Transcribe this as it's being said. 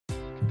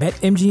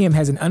BetMGM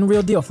has an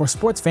unreal deal for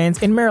sports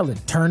fans in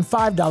Maryland. Turn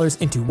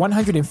 $5 into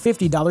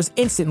 $150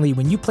 instantly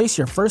when you place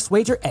your first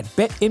wager at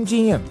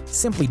BetMGM.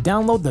 Simply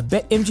download the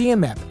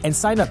BetMGM app and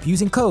sign up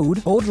using code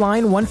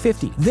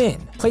OldLine150.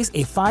 Then, place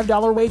a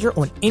 $5 wager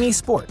on any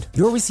sport.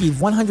 You'll receive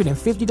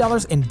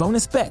 $150 in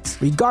bonus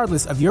bets,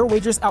 regardless of your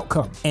wager's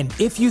outcome. And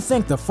if you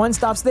think the fun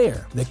stops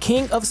there, the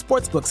King of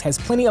Sportsbooks has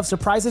plenty of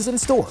surprises in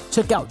store.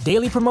 Check out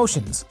daily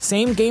promotions,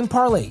 same-game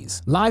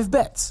parlays, live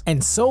bets,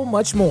 and so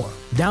much more.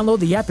 Download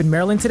the app in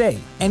Maryland today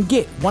and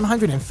get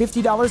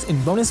 $150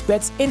 in bonus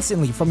bets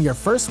instantly from your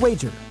first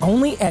wager.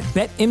 Only at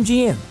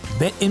BetMGM.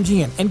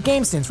 BetMGM and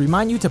GameSense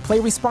remind you to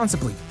play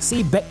responsibly.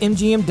 See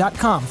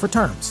BetMGM.com for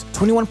terms.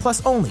 21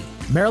 plus only.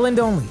 Maryland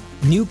only.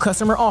 New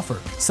customer offer.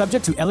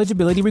 Subject to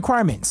eligibility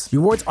requirements.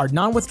 Rewards are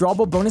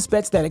non-withdrawable bonus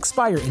bets that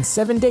expire in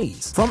 7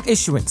 days. From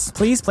issuance,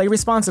 please play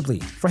responsibly.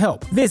 For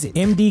help, visit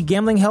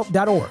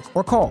mdgamblinghelp.org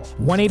or call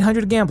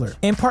 1-800-GAMBLER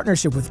in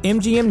partnership with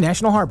MGM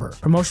National Harbor.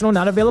 Promotional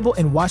not available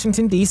in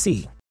Washington,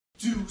 D.C.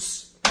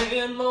 Deuce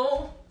and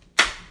Mo.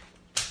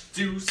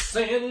 Deuce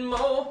and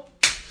Mo.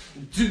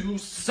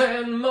 Deuce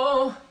and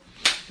Mo.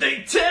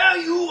 They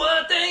tell you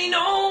what they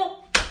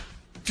know.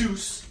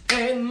 Deuce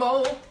and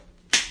Mo.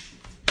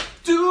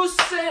 Deuce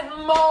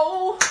and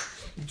Mo.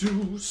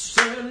 Deuce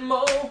and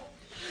Mo.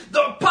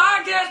 The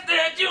podcast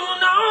that you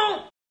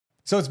know.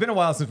 So it's been a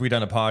while since we've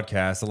done a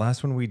podcast. The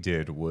last one we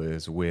did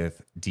was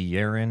with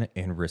De'Aaron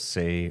and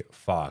Rasay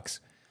Fox,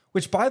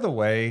 which, by the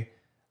way,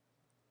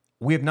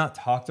 we have not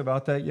talked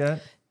about that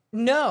yet.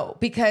 No,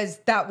 because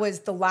that was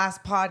the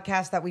last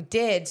podcast that we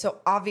did. So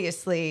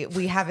obviously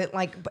we haven't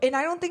and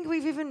I don't think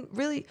we've even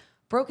really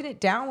broken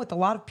it down with a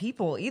lot of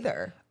people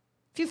either.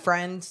 A few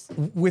friends.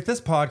 With this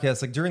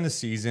podcast, like during the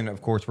season,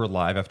 of course, we're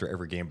live after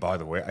every game. By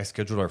the way, I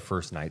scheduled our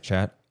first night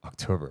chat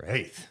October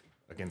 8th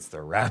against the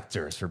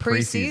Raptors for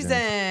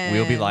preseason.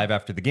 We'll be live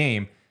after the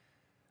game.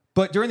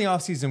 But during the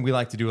offseason, we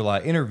like to do a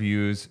lot of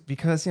interviews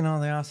because, the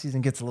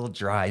offseason gets a little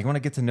dry. You want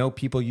to get to know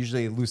people,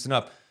 usually loosen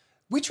up.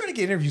 We try to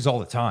get interviews all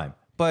the time.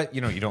 But,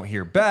 you don't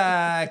hear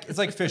back. It's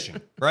like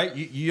fishing, right?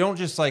 You don't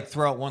just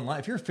throw out one line.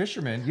 If you're a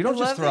fisherman, you don't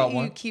just throw out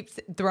one. You keep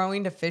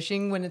throwing to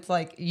fishing when it's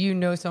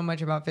so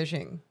much about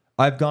fishing.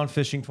 I've gone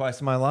fishing twice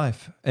in my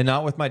life, and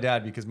not with my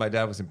dad because my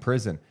dad was in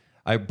prison.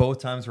 Both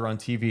times were on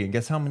TV, and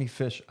guess how many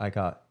fish I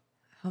got?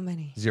 How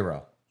many?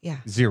 0. Yeah.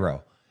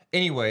 0.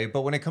 Anyway,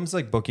 but when it comes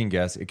to booking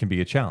guests, it can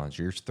be a challenge.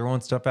 You're just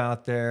throwing stuff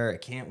out there.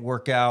 It can't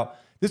work out.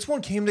 This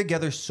one came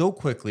together so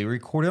quickly. We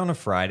recorded on a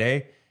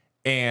Friday,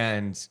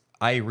 and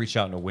I reached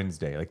out on a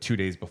Wednesday, 2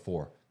 days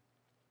before.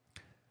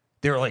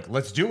 They were like,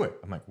 let's do it.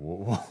 I'm like,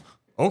 whoa,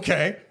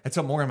 okay. And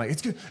so Morgan, I'm like,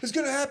 it's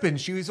going to happen.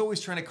 She was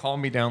always trying to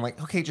calm me down,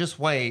 okay, just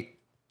wait.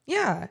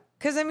 Yeah,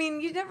 because,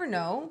 you never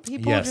know.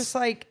 People just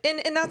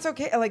and that's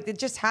okay. It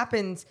just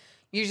happens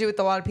usually with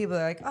a lot of people.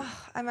 They're like,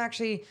 oh, I'm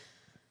actually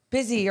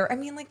busy. Or,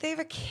 they have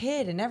a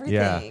kid and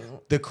everything. Yeah.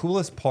 The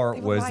coolest part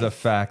was the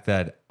fact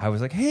that I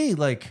was like, hey,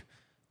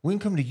 we can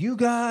come to you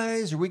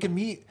guys or we can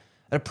meet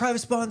at a private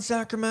spot in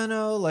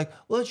Sacramento, we'll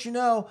let you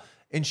know.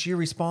 And she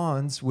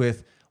responds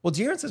with, well,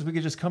 De'Aaron says we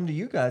could just come to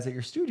you guys at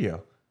your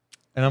studio.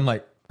 And I'm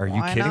like, are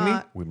you kidding me?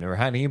 We've never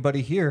had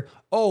anybody here.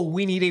 Oh,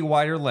 we need a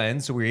wider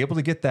lens. So we were able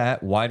to get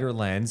that wider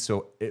lens.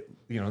 So,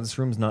 this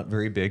room's not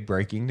very big,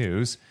 breaking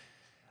news.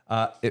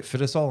 It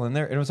fit us all in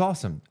there. And it was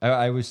awesome.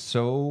 I was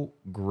so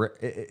great.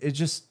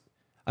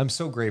 I'm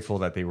so grateful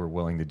that they were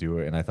willing to do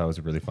it. And I thought it was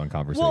a really fun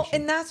conversation. Well,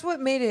 and that's what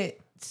made it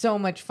so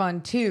much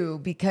fun too,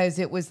 because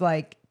it was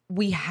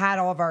we had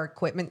all of our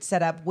equipment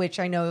set up, which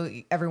I know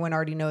everyone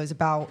already knows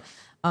about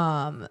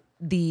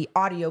the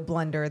audio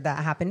blunder that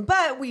happened,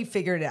 but we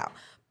figured it out.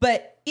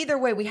 But either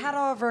way, we had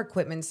all of our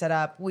equipment set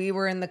up. We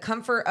were in the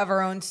comfort of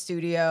our own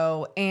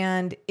studio,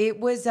 and it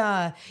was,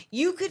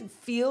 you could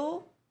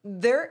feel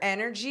their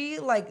energy.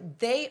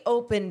 They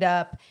opened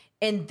up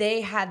and they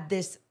had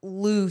this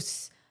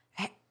loose,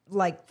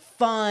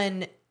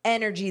 fun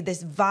energy,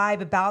 this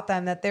vibe about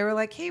them that they were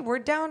like, hey, we're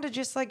down to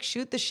just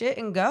shoot the shit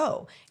and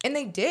go. And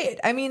they did.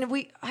 I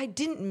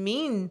didn't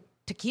mean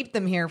to keep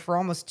them here for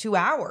almost 2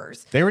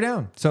 hours. They were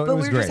down. So but it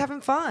was we were great. just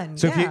having fun.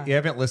 So if you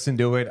haven't listened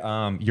to it,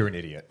 you're an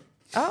idiot.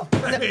 Oh,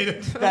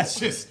 that's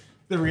just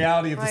the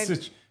reality of the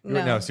situation.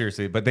 No. No,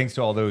 seriously. But thanks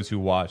to all those who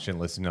watched and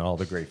listened and all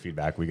the great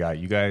feedback we got.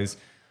 You guys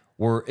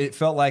it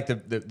felt like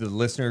the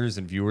listeners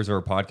and viewers of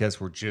our podcast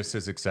were just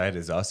as excited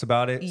as us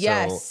about it.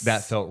 Yes. So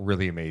that felt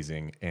really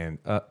amazing. And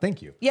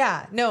thank you.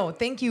 Yeah, no,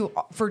 thank you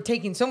for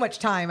taking so much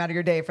time out of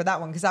your day for that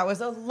one, because that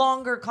was a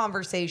longer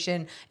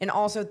conversation. And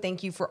also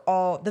thank you for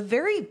all the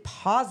very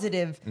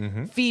positive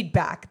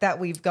feedback that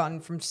we've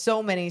gotten from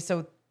so many.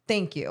 So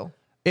thank you.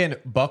 And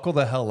buckle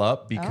the hell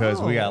up because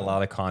we got a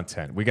lot of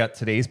content. We got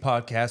today's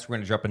podcast. We're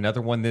going to drop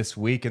another one this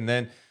week. And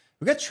then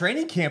we got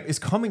training camp is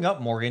coming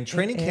up, Morgan.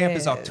 Training camp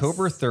is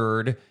October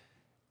 3rd.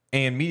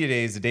 And media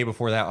day is the day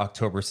before that,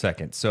 October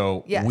 2nd.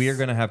 So we are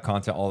going to have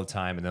content all the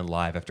time and then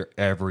live after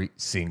every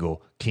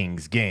single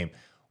Kings game.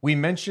 We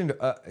mentioned,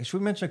 should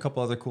we mention a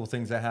couple other cool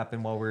things that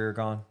happened while we were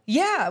gone?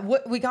 Yeah.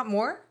 We got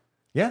more?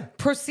 Yeah.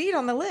 Proceed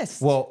on the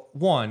list. Well,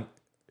 one,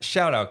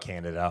 shout out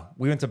Canada.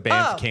 We went to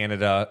Banff,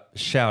 Canada.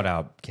 Shout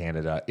out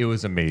Canada. It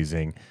was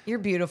amazing. You're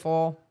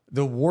beautiful.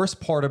 The worst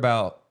part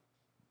about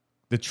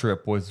the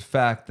trip was the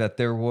fact that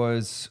there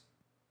was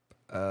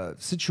a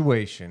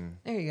situation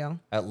There you go.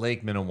 at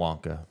Lake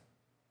Minnewanka.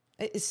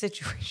 A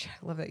situation.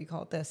 I love that you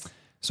call it this.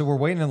 So we're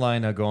waiting in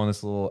line to go on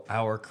this little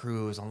hour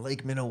cruise on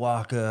Lake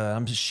Minnewanka.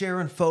 I'm just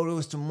sharing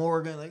photos to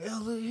Morgan, like,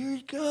 oh, look, here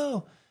you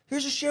go.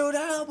 Here's a showed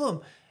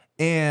album.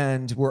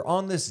 And we're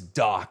on this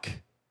dock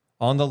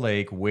on the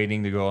lake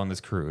waiting to go on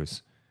this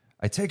cruise.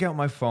 I take out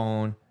my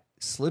phone,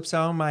 slips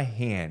out of my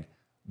hand,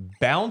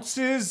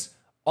 bounces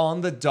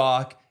on the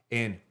dock,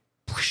 and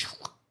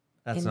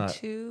that's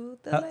Into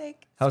the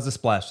lake. How's the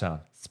splash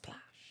sound? Splash.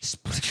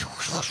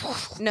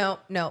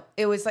 No.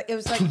 It was like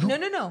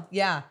no.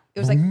 Yeah. It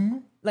was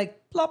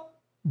like plop.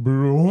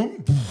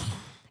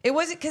 It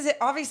wasn't because it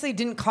obviously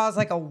didn't cause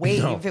like a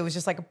wave. No. It was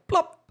just like a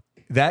plop.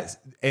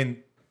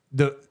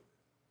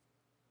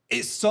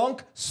 It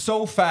sunk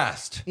so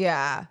fast.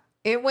 Yeah.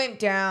 It went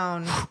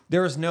down.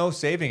 There was no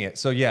saving it.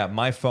 So yeah,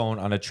 my phone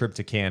on a trip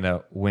to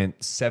Canada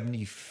went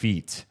 70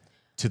 feet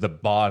to the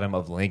bottom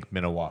of Lake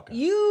Minnewanka.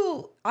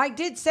 I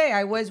did say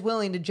I was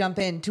willing to jump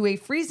into a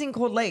freezing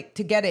cold lake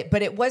to get it,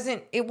 but it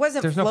wasn't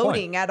There's no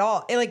floating at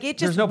all. It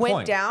just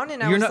went down,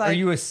 and I was like, are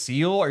you a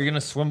seal? Are you going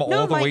to swim all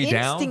the way down? No,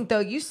 my instinct though.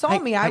 You saw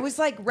me. I was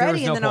like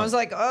ready, and then I was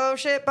like, oh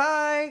shit,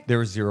 bye. There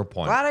was 0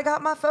 point. Glad I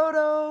got my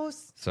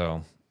photos.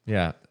 So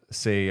yeah,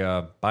 say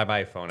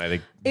bye phone. I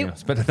think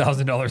spent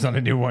 $1,000 on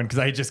a new one because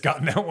I had just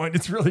gotten that one.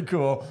 It's really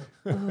cool.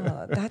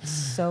 That's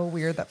so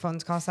weird that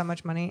phones cost that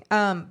much money.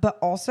 But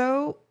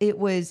also it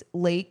was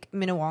Lake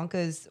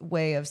Minnewanka's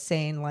way of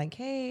saying like,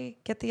 hey,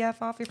 get the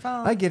F off your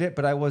phone. I get it,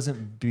 but I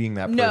wasn't being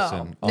that No.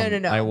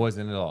 person. No. I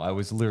wasn't at all. I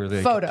was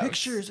literally Photos. like,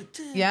 pictures. Like,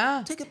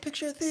 Yeah. Take a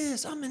picture of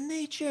this. I'm in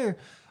nature.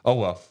 Oh,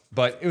 well.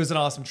 But it was an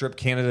awesome trip.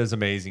 Canada is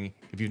amazing.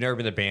 If you've never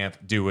been to Banff,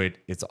 do it.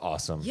 It's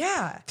awesome.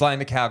 Yeah. Flying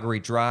to Calgary,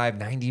 drive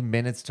 90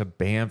 minutes to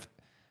Banff.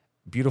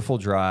 Beautiful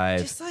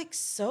drive. Just like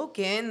soak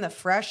in the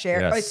fresh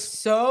air. Yes. It's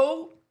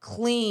so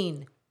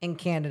clean in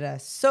Canada.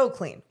 So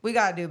clean. We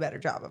got to do a better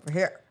job over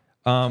here.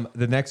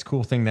 The next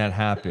cool thing that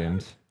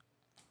happened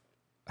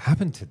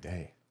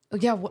today. Oh,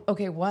 yeah.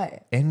 Okay.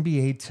 What?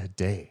 NBA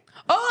Today.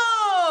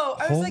 Oh,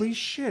 I was Holy like,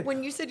 shit.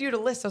 When you said you had a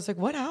list, I was like,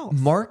 what else?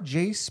 Mark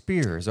J.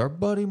 Spears, our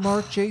buddy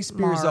Mark J.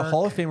 Spears, a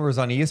Hall of Famer, was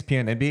on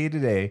ESPN NBA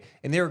Today,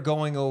 and they were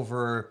going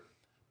over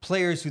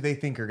players who they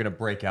think are going to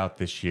break out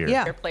this year.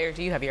 Yeah. What player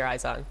do you have your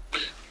eyes on?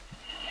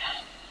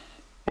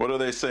 What are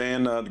they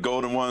saying? The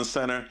Golden One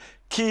Center.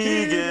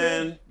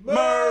 Keegan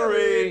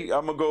Murray.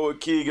 I'm going to go with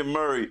Keegan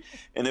Murray.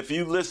 And if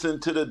you listen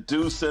to the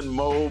Deuce and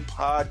Mo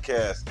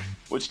podcast,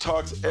 which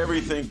talks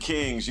everything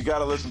Kings, you got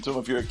to listen to him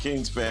if you're a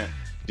Kings fan.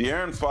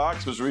 De'Aaron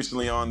Fox was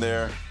recently on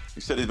there.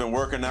 He said he's been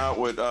working out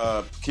with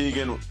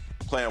Keegan,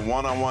 playing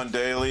one-on-one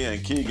daily,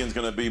 and Keegan's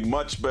going to be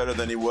much better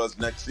than he was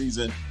next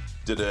season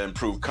to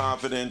improve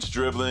confidence,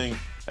 dribbling,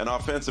 and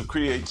offensive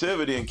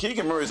creativity. And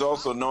Keegan Murray's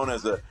also known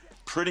as a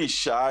pretty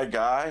shy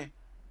guy.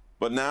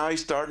 But now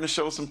he's starting to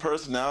show some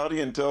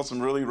personality and tell some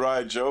really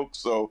wry jokes.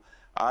 So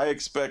I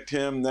expect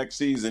him next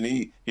season.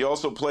 He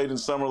also played in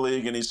Summer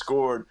League, and he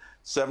scored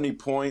 70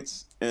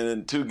 points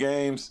in 2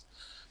 games.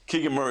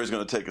 Keegan Murray is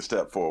going to take a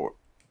step forward.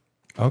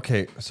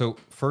 Okay, so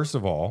first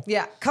of all,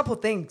 Yeah. Couple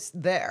things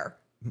there.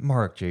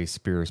 Mark J.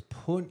 Spears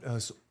put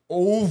us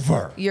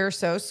over. You're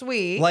so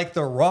sweet. Like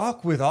The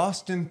Rock with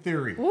Austin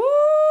Theory. Woo!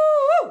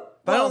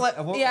 But I don't like.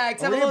 Yeah,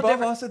 except are a we little above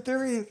different. Austin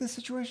Theory in this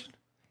situation?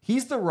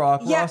 He's The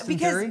Rock. Yeah, Austin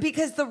Theory.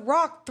 because The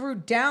Rock threw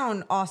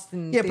down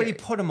Austin. Yeah, but he Theory.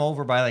 put him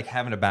over by like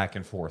having a back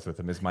and forth with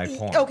him. Is my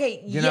point.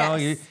 Okay, you know,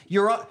 yes.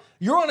 you're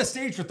on a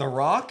stage with The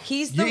Rock.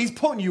 He's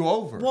putting you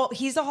over. Well,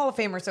 he's a Hall of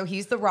Famer, so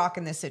he's The Rock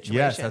in this situation.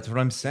 Yes, that's what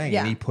I'm saying. Yeah.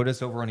 And he put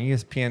us over on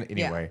ESPN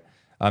anyway.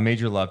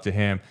 Major love to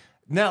him.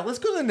 Now let's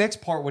go to the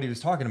next part. What he was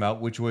talking about,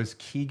 which was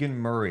Keegan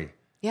Murray.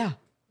 Yeah.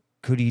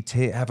 Could he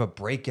have a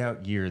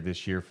breakout year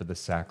this year for the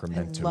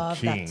Sacramento Love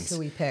Kings? that's who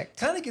we picked.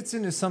 Kind of gets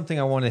into something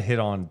I want to hit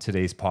on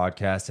today's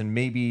podcast, and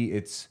maybe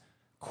it's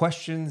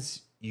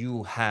questions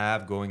you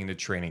have going into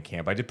training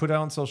camp. I did put it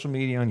out on social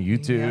media, on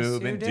YouTube,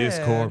 you and did.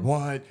 Discord.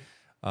 What?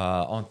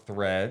 On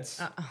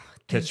Threads.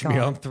 Catch me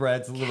God. on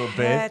Threads a little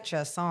bit. Catch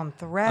us on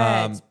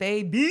Threads,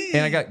 baby.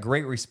 And I got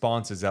great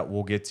responses that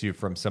we'll get to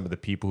from some of the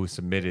people who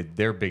submitted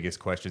their biggest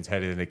questions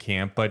headed into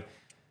camp. But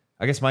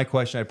I guess my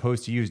question I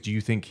pose to you is, do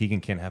you think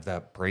Keegan can have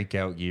that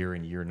breakout year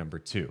in year number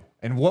 2?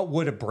 And what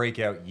would a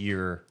breakout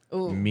year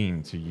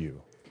mean to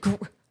you?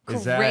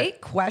 Great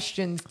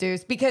questions,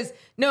 Deuce. Because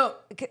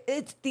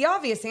it's the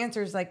obvious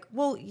answer is like,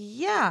 well,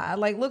 yeah.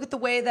 Like, look at the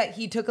way that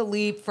he took a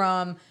leap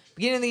from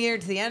beginning of the year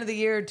to the end of the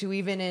year to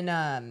even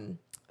in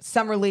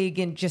Summer League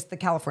and just the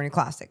California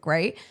Classic,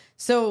 right?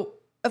 So,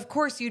 of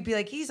course, you'd be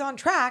like, he's on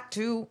track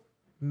to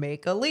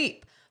make a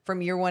leap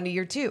from year 1 to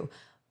year 2.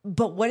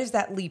 But what does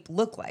that leap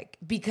look like?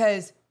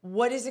 Because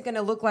what is it going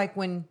to look like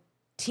when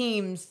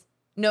teams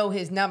know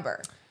his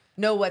number,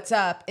 know what's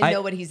up, and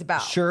know what he's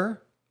about?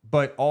 Sure.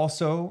 But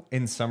also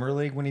in Summer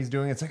League when he's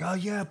doing it, it's like, oh,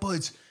 yeah,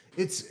 but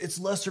it's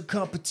lesser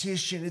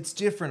competition. It's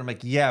different. I'm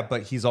like, yeah,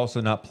 but he's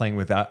also not playing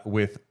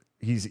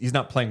he's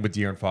not playing with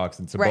De'Aaron Fox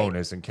and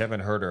Sabonis and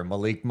Kevin Huerter and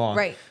Malik Monk.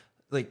 Right.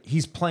 Like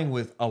he's playing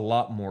with a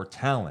lot more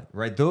talent,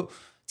 right? Though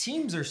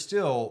teams are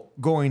still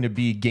going to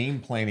be game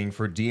planning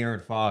for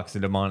De'Aaron Fox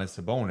and Domantas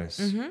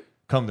Sabonis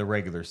come the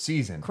regular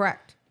season.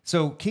 Correct.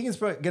 So Keegan's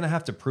going to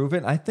have to prove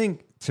it. I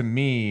think, to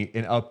me,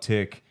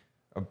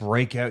 a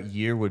breakout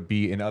year would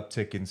be an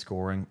uptick in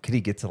scoring. Could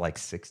he get to like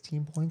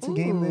 16 points a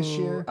game this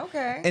year?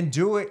 Okay. And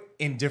do it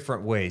in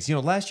different ways.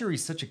 Last year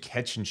he's such a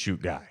catch and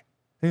shoot guy.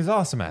 He was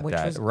awesome at Which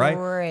that, was right?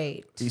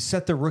 Great. He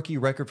set the rookie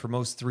record for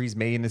most threes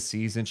made in the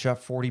season,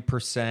 shot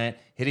 40%,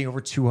 hitting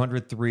over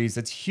 200 threes.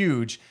 That's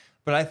huge.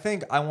 But I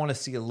think I want to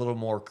see a little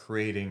more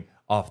creating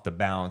off the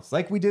bounce.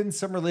 Like we did in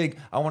Summer League,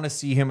 I want to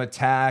see him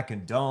attack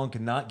and dunk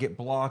and not get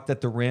blocked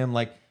at the rim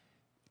like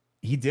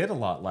he did a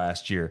lot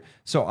last year.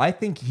 So I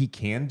think he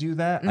can do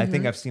that. I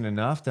think I've seen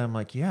enough that I'm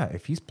like, yeah,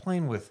 if he's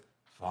playing with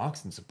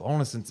Fox and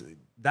Sabonis and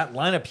that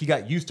lineup he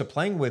got used to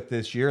playing with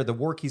this year, the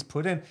work he's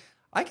put in,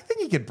 I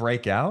think he could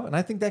break out. And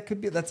I think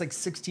that's like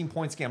 16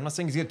 points a game. I'm not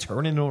saying he's going to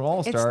turn into an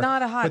all-star. It's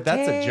not a hot but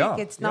that's take. a jump.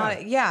 It's not.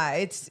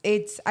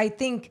 It's I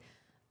think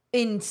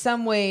in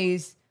some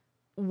ways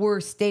we're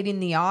stating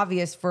the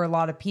obvious for a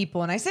lot of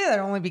people. And I say that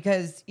only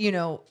because,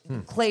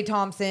 Klay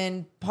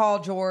Thompson, Paul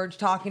George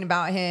talking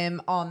about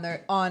him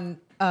on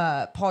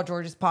Paul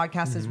George's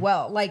podcast as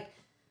well. Like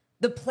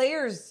the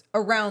players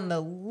around the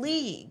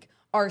league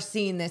are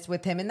seeing this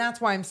with him. And that's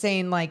why I'm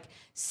saying like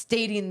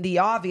stating the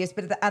obvious,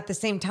 but at the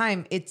same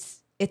time, it's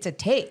a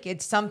take.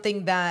 It's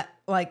something that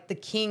like the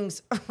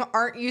Kings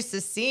aren't used to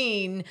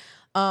seeing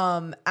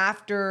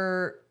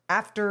after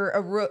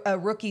a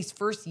rookie's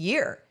first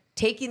year.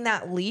 Taking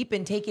that leap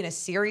and taking a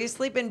serious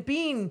leap and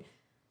being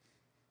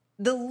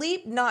the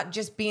leap, not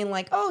just being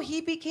like, oh, he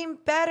became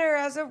better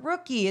as a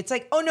rookie. It's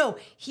like, oh no,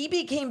 he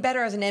became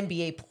better as an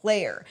NBA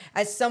player,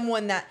 as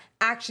someone that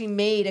actually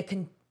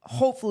made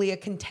hopefully a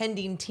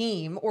contending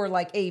team or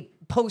like a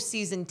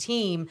postseason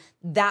team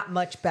that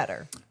much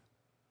better.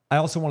 I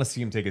also want to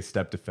see him take a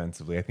step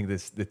defensively. I think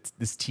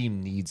this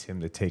team needs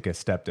him to take a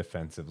step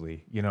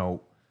defensively.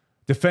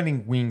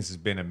 Defending wings has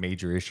been a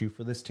major issue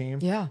for this team.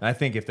 Yeah. And I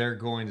think if they're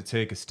going to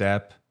take a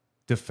step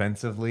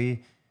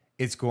defensively,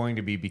 it's going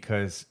to be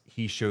because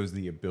he shows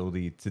the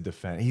ability to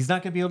defend. He's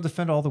not going to be able to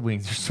defend all the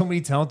wings. There's so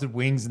many talented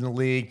wings in the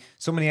league,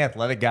 so many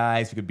athletic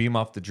guys who could beat him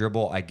off the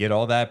dribble. I get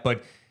all that.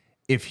 But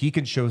if he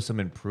can show some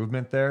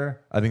improvement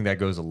there, I think that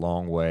goes a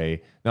long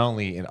way, not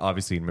only in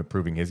obviously in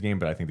improving his game,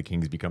 but I think the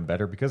Kings become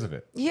better because of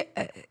it. Yeah.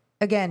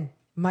 Again,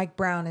 Mike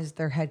Brown is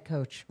their head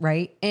coach,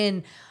 right?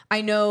 And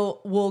I know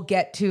we'll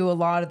get to a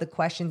lot of the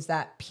questions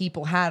that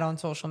people had on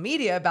social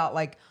media about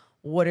like,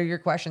 what are your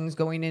questions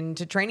going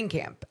into training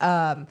camp?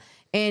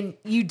 And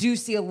you do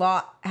see a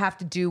lot have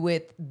to do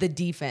with the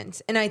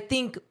defense. And I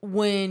think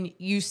when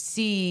you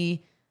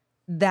see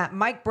that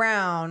Mike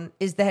Brown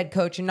is the head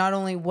coach and not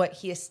only what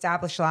he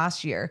established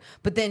last year,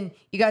 but then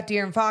you got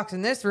De'Aaron Fox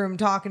in this room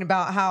talking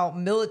about how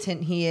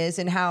militant he is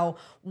and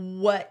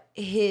what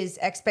his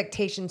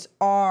expectations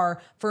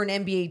are for an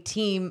NBA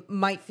team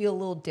might feel a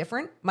little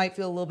different, might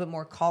feel a little bit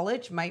more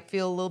college, might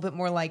feel a little bit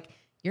more like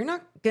you're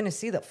not going to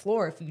see the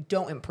floor if you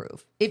don't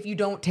improve, if you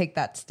don't take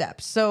that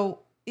step. So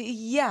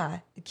yeah,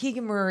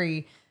 Keegan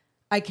Murray,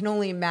 I can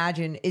only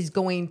imagine, is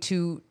going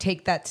to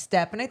take that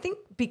step. And I think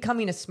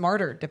becoming a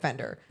smarter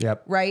defender.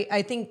 Yep. Right?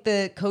 I think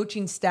the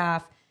coaching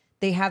staff,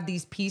 they have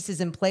these pieces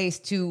in place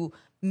to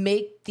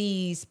make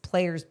these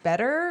players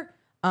better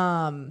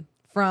from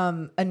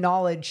a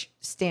knowledge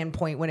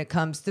standpoint when it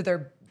comes to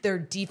their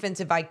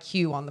defensive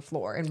IQ on the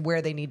floor and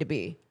where they need to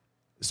be.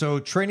 So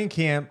training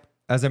camp,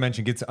 as I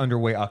mentioned, gets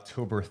underway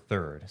October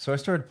 3rd. So I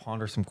started to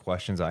ponder some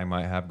questions I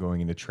might have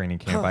going into training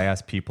camp. I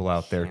asked people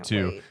out there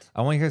too. Wait.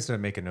 I want you guys to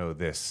make a note of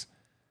this.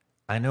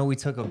 I know we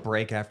took a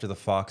break after the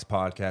Fox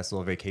podcast, a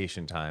little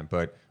vacation time,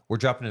 but we're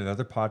dropping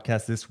another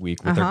podcast this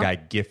week with our guy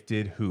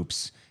Gifted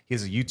Hoops. He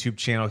has a YouTube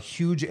channel,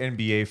 huge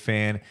NBA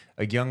fan,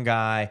 a young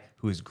guy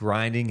who is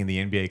grinding in the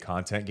NBA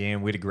content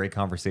game. We had a great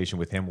conversation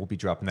with him. We'll be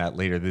dropping that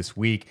later this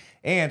week.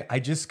 And I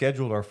just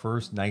scheduled our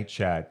first night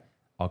chat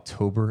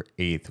October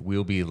 8th.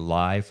 We'll be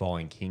live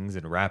following Kings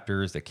and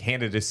Raptors, the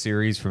Canada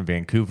series from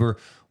Vancouver.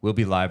 We'll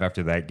be live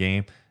after that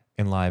game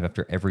and live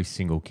after every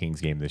single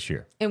Kings game this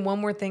year. And one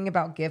more thing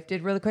about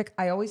Gifted really quick.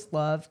 I always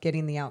love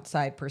getting the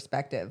outside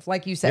perspective.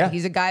 Like you said,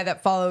 he's a guy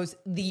that follows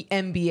the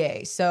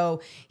NBA.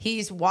 So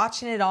he's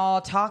watching it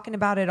all, talking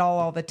about it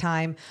all the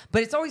time.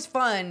 But it's always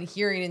fun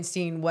hearing and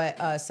seeing what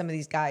some of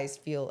these guys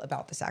feel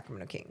about the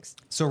Sacramento Kings.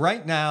 So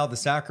right now, the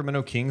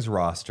Sacramento Kings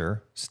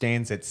roster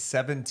stands at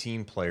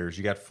 17 players.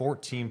 You got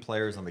 14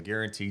 players on the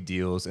guaranteed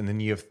deals, and then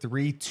you have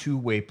 3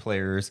 two-way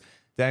players.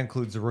 That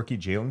includes the rookie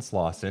Jalen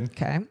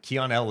Slauson,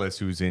 Keon Ellis,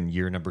 who's in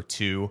year number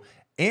 2,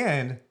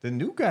 and the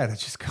new guy that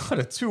just got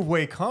a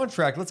 2-way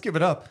contract. Let's give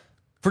it up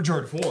for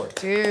Jordan Ford.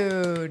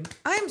 Dude,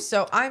 I'm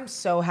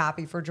so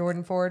happy for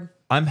Jordan Ford.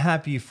 I'm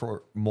happy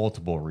for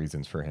multiple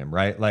reasons for him,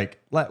 right? Like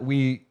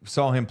we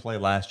saw him play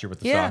last year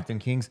with the Stockton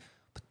Kings,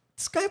 but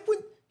this guy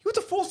went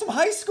to Folsom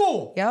High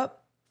School. Yep.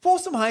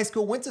 Folsom High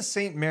School, went to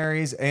St.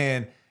 Mary's,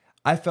 and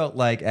I felt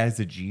like as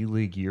the G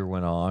League year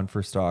went on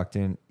for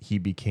Stockton, he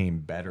became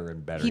better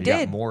and better. He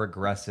got more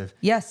aggressive.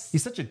 Yes.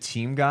 He's such a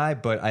team guy,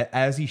 but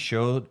as he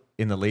showed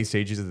in the late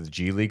stages of the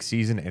G League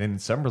season and in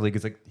Summer League,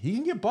 it's like he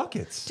can get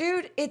buckets.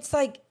 Dude, it's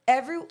like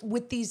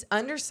with these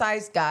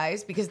undersized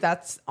guys, because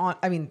that's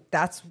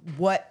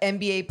what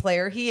NBA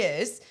player he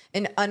is,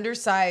 an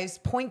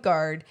undersized point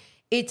guard.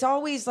 It's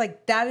always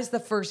like that is the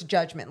first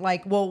judgment.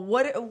 Like, well,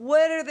 what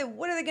are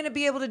they going to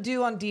be able to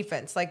do on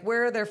defense? Like,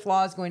 where are their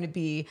flaws going to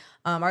be?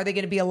 Are they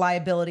going to be a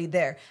liability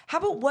there? How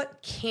about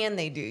what can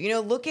they do? You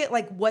know, look at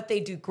like what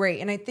they do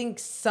great. And I think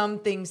some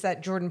things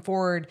that Jordan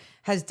Ford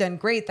has done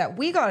great that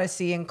we got to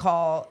see and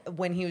call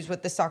when he was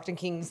with the Stockton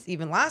Kings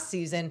even last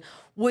season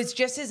was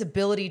just his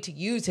ability to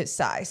use his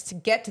size, to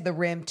get to the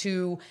rim,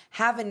 to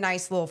have a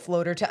nice little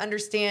floater, to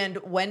understand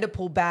when to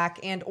pull back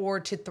and or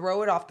to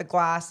throw it off the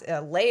glass,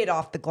 lay it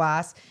off the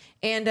glass.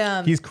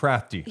 And he's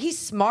crafty. He's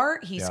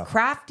smart. He's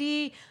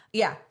crafty.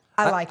 Yeah,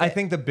 I like it. I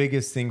think the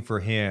biggest thing for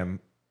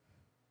him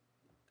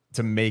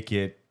to make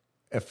it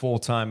a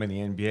full-time in the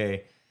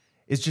NBA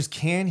is just,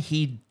 can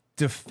he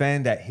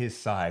defend at his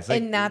size?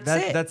 Like, and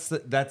that's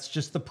it. That's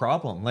just the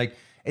problem. Like,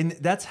 and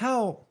that's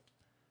how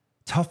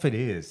tough it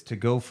is to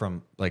go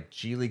from like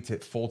G League to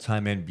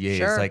full-time NBA.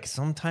 Sure. It's like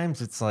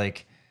sometimes it's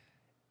like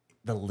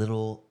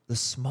the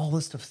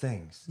smallest of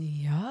things.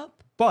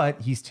 Yup.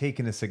 But he's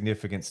taken a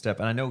significant step,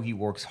 and I know he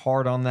works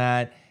hard on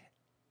that.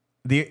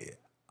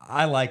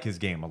 I like his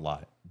game a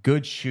lot.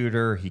 Good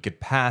shooter. He could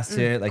pass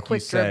it, like you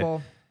said.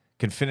 Dribble.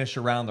 Can finish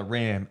around the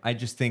rim. I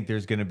just think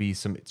there's going to be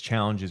some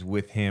challenges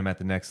with him at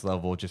the next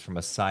level, just from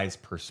a size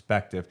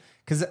perspective,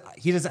 because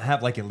he doesn't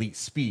have like elite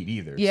speed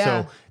either.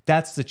 Yeah. So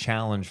that's the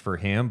challenge for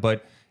him,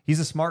 but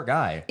he's a smart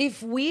guy.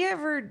 If we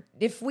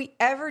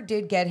ever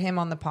did get him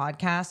on the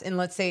podcast, and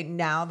let's say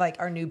now like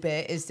our new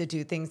bit is to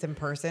do things in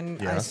person,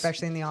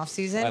 especially in the off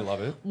season. I love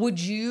it. Would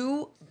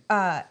you,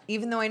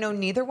 even though I know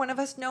neither one of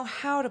us know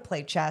how to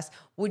play chess,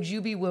 would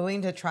you be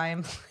willing to try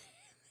and play?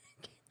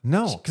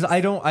 No, because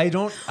I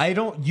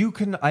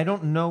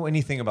don't know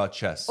anything about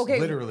chess. Okay,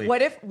 literally.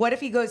 What if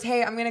he goes,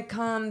 hey, I'm gonna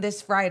come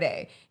this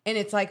Friday, and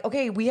it's like,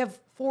 okay, we have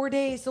 4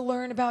 days to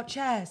learn about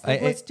chess.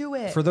 Like, let's do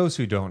it. For those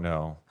who don't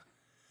know,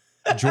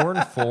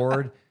 Jordan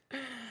Ford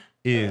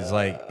is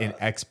like an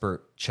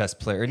expert chess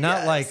player.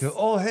 Not like,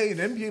 oh, hey, an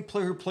NBA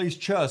player who plays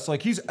chess.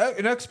 Like, he's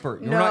an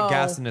expert. We're not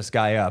gassing this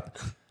guy up.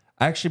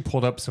 I actually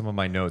pulled up some of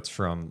my notes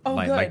from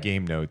my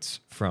game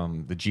notes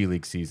from the G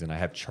League season. I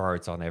have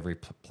charts on every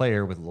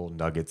player with little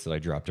nuggets that I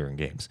drop during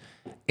games.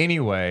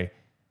 Anyway,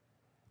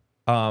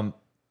 I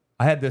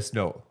had this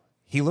note.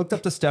 He looked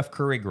up to Steph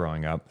Curry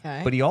growing up,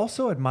 but he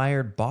also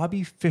admired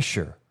Bobby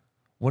Fischer,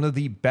 one of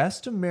the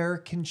best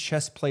American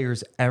chess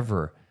players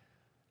ever.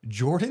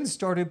 Jordan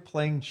started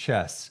playing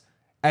chess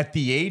at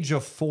the age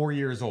of 4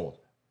 years old.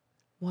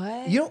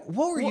 What? You know,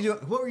 what were you doing?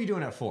 What were you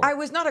doing at 4? I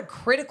was not a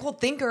critical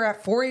thinker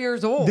at 4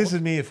 years old. This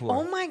is me at 4.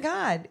 Oh my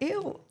God.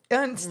 Ew.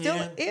 And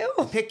still, ew.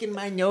 Picking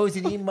my nose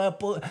and eating my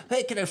bull.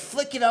 Hey, can I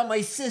flick it on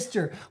my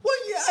sister? What?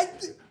 Yeah,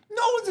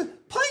 no one's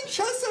playing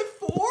chess at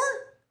 4?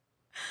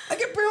 I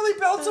can barely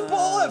bounce a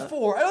ball at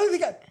 4. I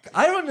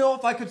don't know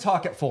if I could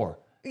talk at 4.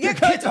 Yeah,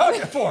 can I talk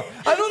at 4?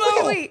 I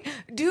don't know. Wait.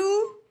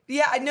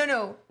 Yeah,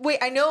 no. Wait,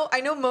 I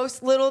know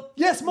most little.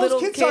 Yes, most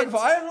kids talk at 4.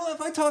 I don't know if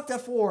I talked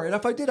at 4, and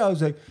if I did, I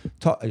was like,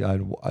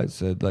 I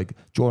said like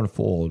Jordan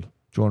Ford.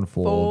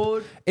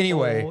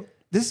 Anyway,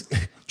 this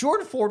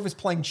Jordan Ford was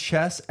playing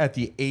chess at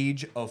the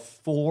age of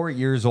 4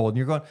 years old, and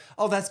you're going,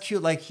 oh, that's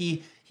cute. Like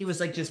he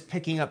was like just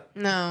picking up.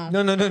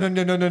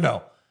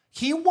 No.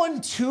 He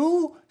won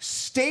 2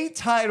 state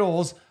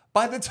titles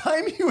by the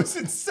time he was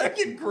in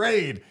 2nd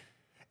grade,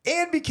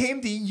 and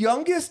became the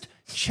youngest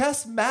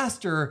chess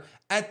master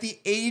at the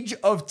age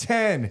of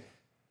 10.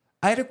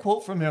 I had a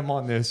quote from him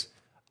on this.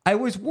 I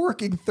was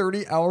working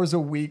 30 hours a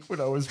week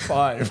when I was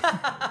 5.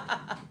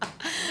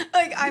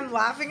 Like, I'm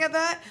laughing at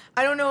that.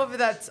 I don't know if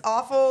that's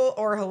awful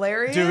or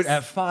hilarious. Dude,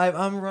 at 5,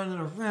 I'm running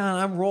around.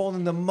 I'm rolling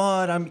in the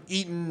mud. I'm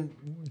eating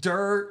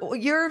dirt.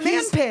 You're a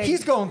man pig.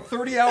 He's going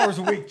 30 hours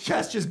a week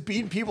chess, just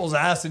beating people's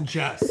ass in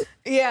chess.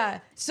 Yeah.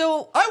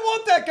 So I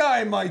want that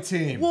guy in my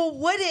team. Well,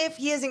 what if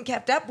he hasn't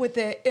kept up with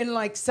it and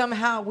like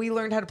somehow we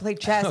learned how to play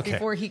chess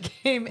before he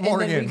came?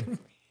 Morgan, and then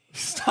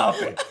stop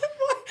it.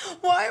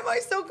 Why am I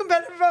so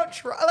competitive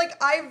about like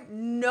I have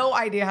no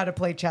idea how to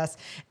play chess.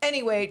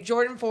 Anyway,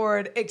 Jordan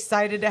Ford,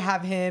 excited to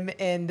have him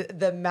in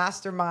the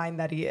mastermind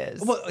that he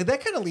is. Well,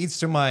 that kind of leads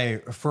to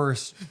my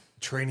first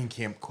training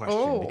camp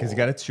question because he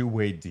got a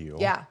 2-way deal.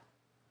 Yeah.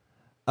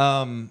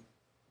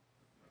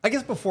 I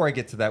guess before I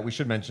get to that, we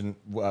should mention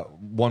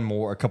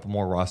a couple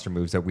more roster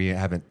moves that we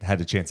haven't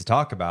had a chance to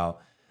talk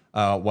about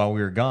while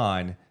we were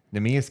gone.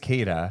 Neemias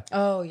Queta.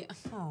 Oh, yeah.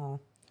 Oh.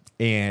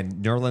 And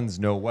Nerlens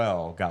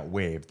Noel got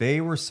waived. They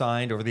were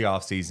signed over the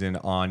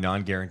offseason on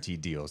non-guaranteed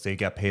deals. They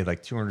got paid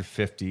like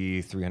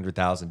 $250,000,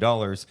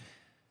 $300,000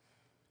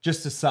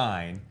 just to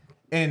sign.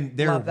 And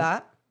they Love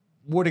that.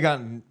 would have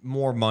gotten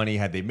more money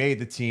had they made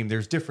the team.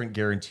 There's different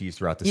guarantees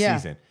throughout the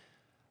season.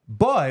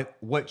 But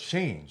what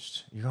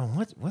changed? You're going,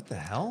 what the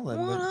hell?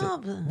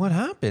 What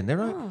happened? They're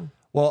not.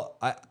 Well,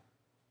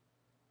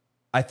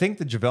 I think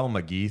the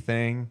JaVale McGee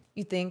thing.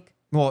 You think?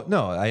 Well,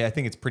 no, I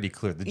think it's pretty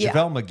clear. The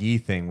JaVale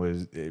McGee thing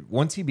was,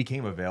 once he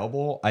became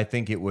available, I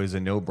think it was a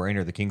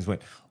no-brainer. The Kings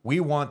went, we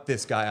want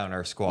this guy on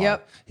our squad.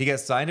 Yep. He got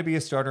signed to be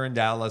a starter in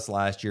Dallas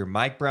last year.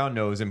 Mike Brown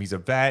knows him. He's a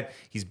vet.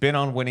 He's been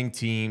on winning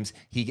teams.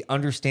 He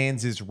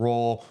understands his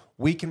role.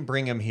 We can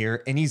bring him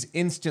here, and he's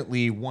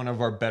instantly one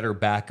of our better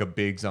backup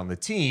bigs on the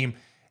team.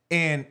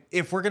 And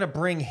if we're going to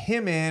bring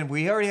him in,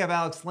 we already have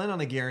Alex Len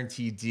on a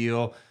guaranteed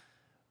deal.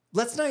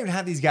 Let's not even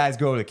have these guys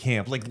go to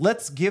camp. Like,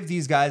 let's give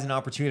these guys an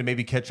opportunity to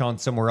maybe catch on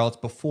somewhere else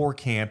before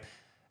camp.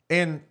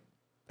 And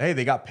hey,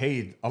 they got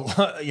paid a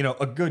lot,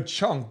 a good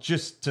chunk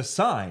just to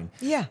sign.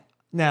 Yeah.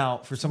 Now,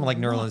 for someone like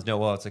Nerlens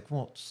Noel, it's like,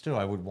 well, still,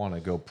 I would want to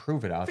go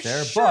prove it out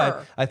there. Sure.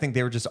 But I think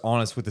they were just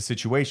honest with the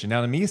situation.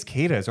 Now, Neemias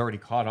Queta has already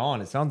caught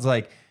on. It sounds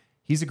like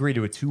he's agreed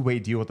to a 2-way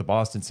deal with the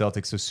Boston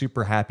Celtics. So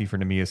super happy for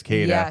Neemias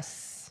Queta,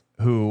 Yes.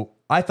 who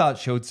I thought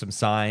showed some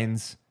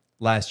signs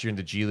last year in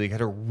the G League, had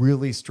a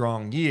really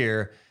strong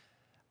year.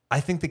 I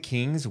think the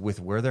Kings,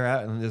 with where they're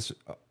at in this,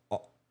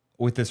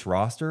 with this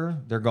roster,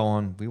 they're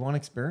going, we want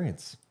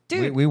experience.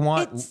 Dude, we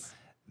want,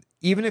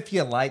 even if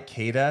you like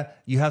Queta,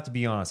 you have to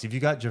be honest. If you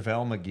got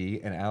JaVale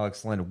McGee and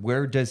Alex Len,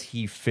 where does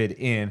he fit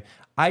in?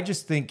 I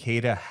just think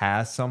Queta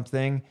has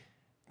something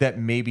that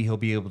maybe he'll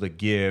be able to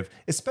give,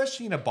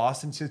 especially in a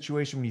Boston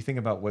situation when you think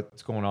about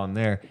what's going on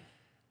there.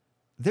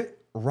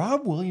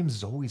 Rob Williams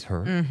is always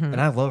hurt, and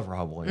I love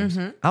Rob Williams.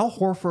 Al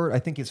Horford, I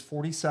think, is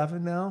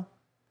 47 now.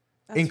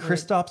 And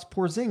Kristaps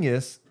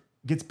Porzingis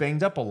gets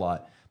banged up a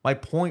lot. My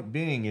point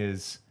being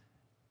is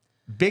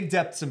big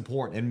depth's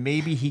important, and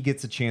maybe he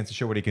gets a chance to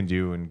show what he can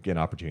do and get an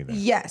opportunity there.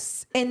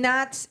 Yes, and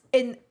that's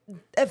in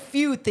a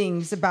few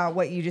things about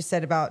what you just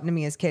said about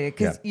Neemias Queta,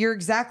 because you're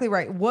exactly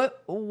right.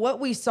 What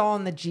we saw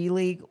in the G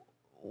League,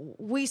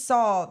 we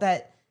saw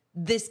that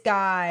this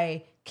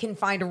guy can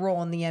find a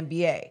role in the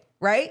NBA,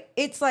 right?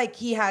 It's like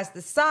he has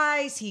the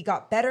size, he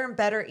got better and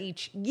better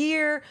each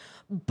year,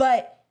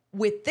 but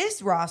with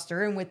this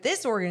roster and with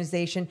this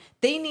organization,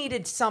 they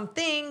needed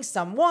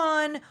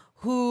someone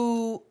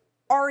who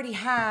already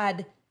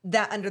had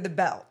that under the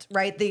belt,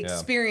 right? The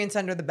experience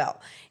under the belt.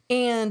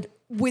 And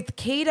with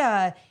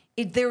Queta,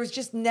 there was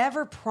just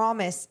never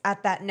promise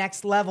at that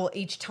next level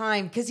each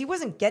time because he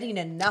wasn't getting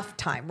enough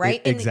time,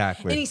 right?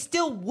 Exactly. And he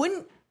still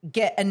wouldn't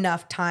get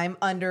enough time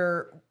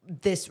under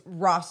this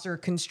roster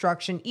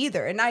construction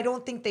either. And I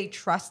don't think they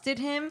trusted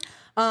him.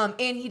 And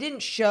he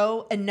didn't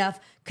show enough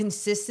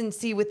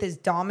consistency with his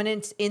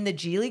dominance in the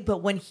G League.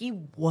 But when he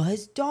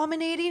was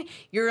dominating,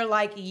 you're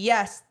like,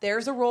 yes,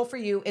 there's a role for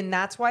you. And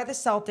that's why the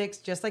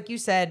Celtics, just like you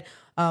said,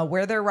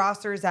 where their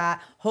roster is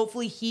at,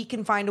 hopefully he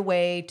can find a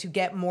way to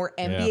get more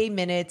NBA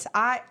minutes.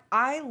 I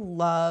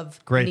love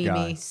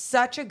Nimi.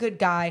 Such a good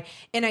guy.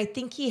 And I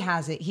think he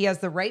has it. He has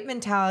the right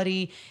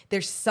mentality.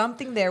 There's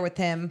something there with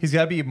him. He's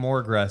got to be more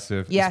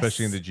aggressive,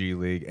 especially in the G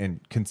League, and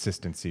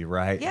consistency,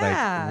 right?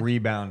 Yeah. Like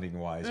rebounding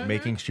wise,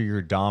 making sure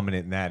you're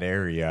dominant in that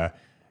area.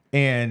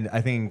 And I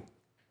think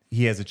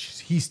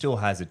he still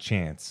has a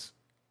chance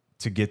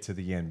to get to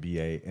the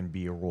NBA and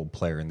be a role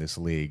player in this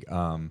league.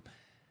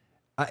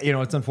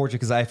 It's unfortunate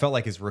because I felt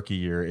like his rookie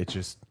year, it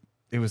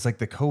was like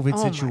the COVID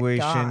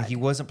situation. He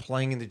wasn't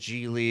playing in the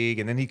G League,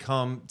 and then he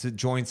come to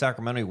join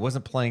Sacramento. He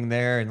wasn't playing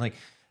there. And like,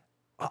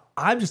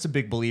 I'm just a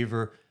big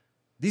believer.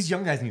 These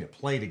young guys need to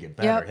play to get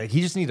better. Yep. Like, he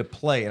just need to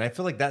play. And I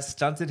feel like that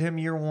stunted him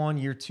year one.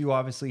 Year two,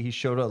 obviously, he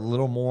showed a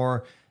little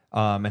more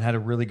and had a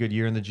really good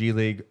year in the G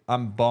League.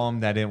 I'm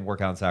bummed that didn't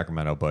work out in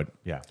Sacramento, but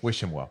yeah,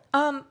 wish him well.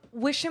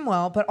 Wish him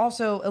well, but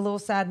also a little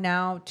sad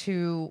now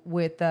too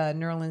with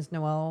Nerlens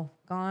Noel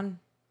gone.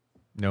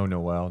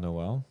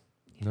 Noel.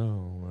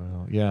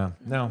 Yeah,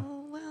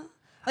 no. Well,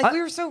 like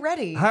we were so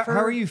ready. How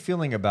are you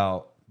feeling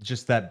about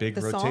just that big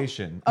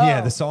rotation? Song?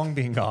 Yeah, the song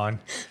being gone.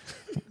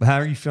 How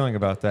are you feeling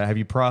about that? Have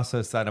you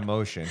processed that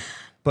emotion?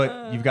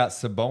 But you've got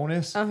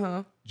Sabonis,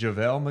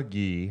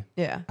 JaVale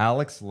McGee,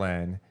 Alex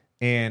Len,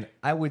 and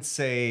I would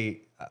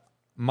say,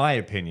 my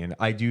opinion,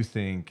 I do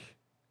think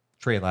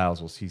Trey Lyles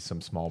will see some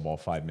small ball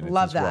 5 minutes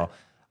as well.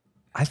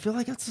 I feel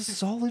like that's a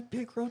solid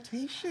big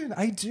rotation.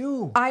 I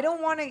do. I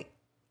don't want to...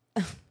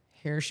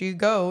 Here she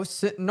goes,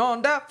 sitting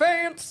on that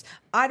fence.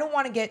 I don't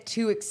want to get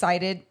too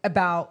excited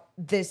about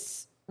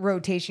this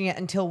rotation yet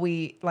until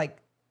we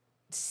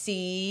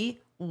see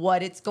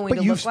what it's going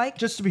to look like.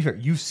 Just to be fair,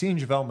 you've seen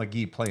JaVale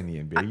McGee play in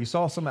the NBA. You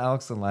saw some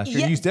Alex Len last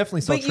year. You definitely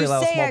saw Trey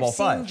Lyles small ball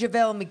 5. I've seen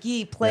JaVale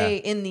McGee play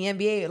in the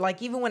NBA.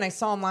 Like, even when I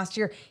saw him last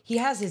year, he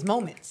has his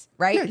moments,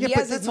 right? Yeah, he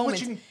has his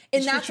moments.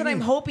 And that's what I'm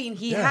hoping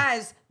he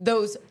has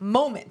those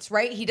moments,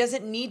 right? He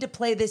doesn't need to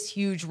play this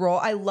huge role.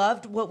 I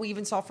loved what we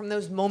even saw from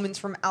those moments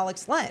from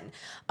Alex Len.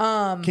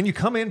 Can you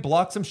come in,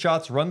 block some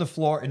shots, run the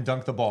floor, and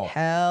dunk the ball?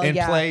 And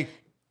play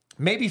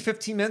maybe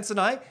 15 minutes a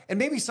night? And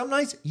maybe some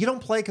nights you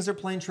don't play because they're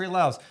playing Trey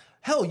Lyles.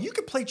 Hell, you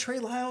could play Trey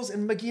Lyles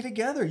and McGee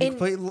together. You could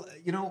play,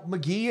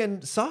 McGee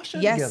and Sasha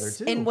together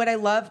too. And what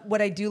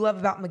I do love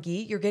about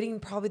McGee, you're getting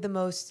probably the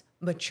most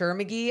mature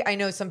McGee. I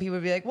know some people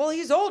would be like, well,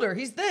 he's older.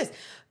 He's this.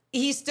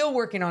 He's still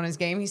working on his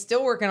game. He's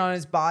still working on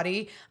his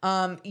body.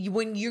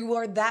 When you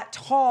are that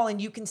tall and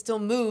you can still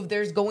move,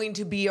 there's going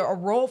to be a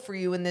role for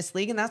you in this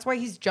league. And that's why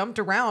he's jumped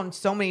around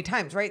so many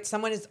times, right?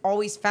 Someone has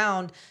always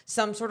found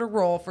some sort of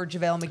role for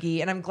JaVale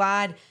McGee. And I'm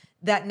glad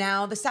that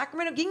now the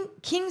Sacramento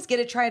Kings get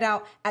to try it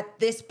out at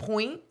this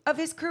point of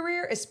his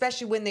career,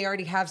 especially when they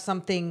already have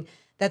something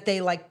that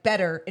they like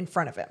better in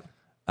front of him.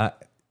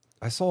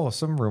 I saw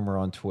some rumor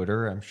on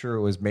Twitter. I'm sure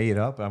it was made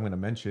up. I'm going to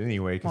mention it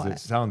anyway because it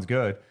sounds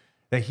good.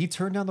 That he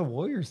turned down the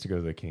Warriors to go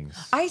to the Kings.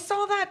 I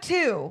saw that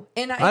too.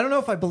 And I don't know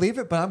if I believe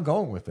it, but I'm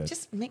going with it.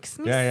 Just makes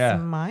me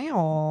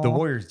smile. The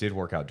Warriors did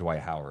work out Dwight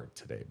Howard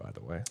today, by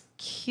the way.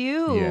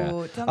 Cute.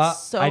 Yeah.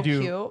 That's so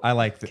cute. I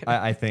like.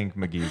 I think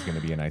McGee's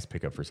going to be a nice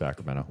pickup for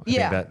Sacramento.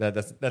 I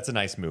think that's a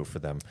nice move for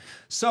them.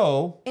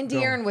 So and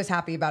De'Aaron was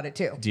happy about it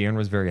too. De'Aaron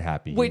was very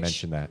happy. You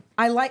mentioned that.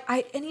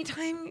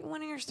 Anytime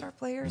one of your star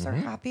players are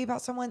happy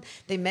about someone,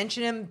 they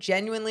mention him,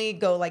 genuinely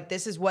go like,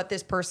 "This is what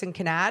this person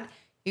can add."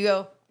 You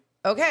go,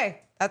 okay.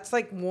 That's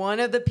like one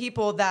of the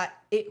people that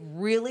it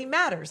really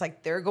matters.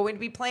 Like they're going to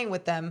be playing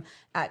with them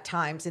at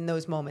times in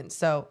those moments.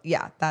 So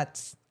yeah,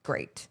 that's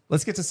great.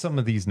 Let's get to some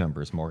of these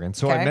numbers, Morgan.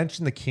 So I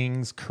mentioned the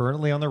Kings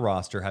currently on the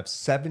roster have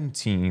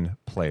 17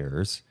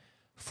 players,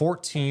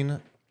 14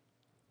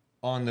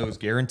 on those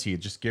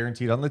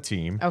guaranteed on the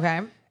team.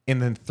 Okay.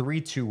 And then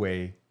 3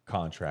 two-way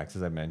contracts,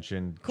 as I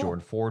mentioned. Cool.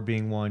 Jordan Ford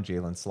being one,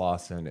 Jalen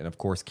Slauson, and of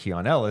course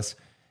Keon Ellis.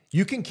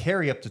 You can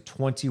carry up to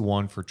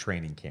 21 for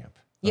training camp.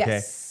 Okay?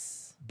 Yes.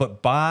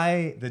 But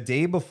by the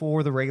day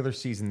before the regular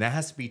season, that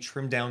has to be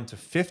trimmed down to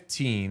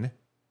 15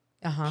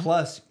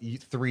 plus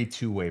 3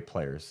 two-way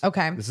players.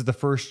 Okay. This is the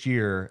first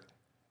year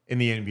in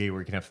the NBA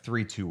where you can have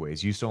 3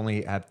 two-ways. You used to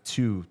only have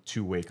 2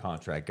 two-way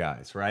contract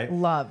guys, right?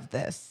 Love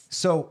this.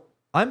 So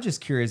I'm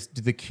just curious,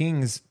 do the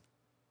Kings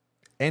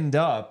end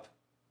up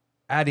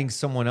adding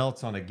someone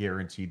else on a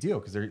guaranteed deal?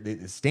 Because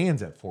it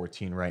stands at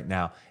 14 right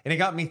now. And it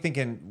got me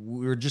thinking,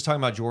 we were just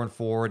talking about Jordan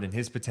Ford and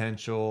his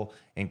potential,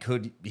 and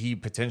could he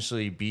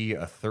potentially be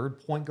a third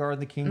point guard in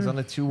the Kings on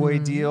a two-way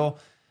deal?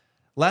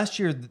 Last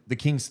year, the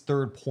Kings'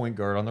 third point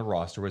guard on the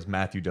roster was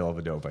Matthew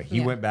Dellavedova. He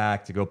went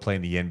back to go play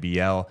in the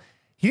NBL.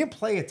 He didn't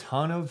play a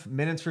ton of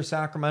minutes for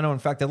Sacramento. In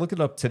fact, I looked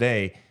it up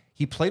today.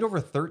 He played over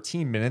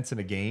 13 minutes in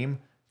a game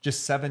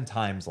just 7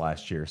 times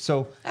last year.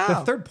 So the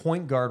third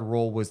point guard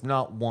role was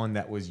not one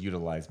that was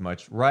utilized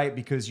much, right?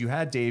 Because you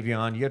had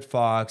Davion, you had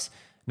Fox,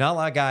 not a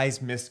lot of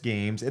guys missed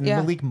games, and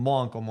Malik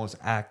Monk almost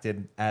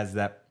acted as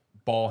that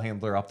ball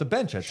handler off the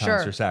bench at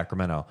times for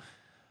Sacramento.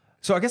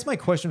 So I guess my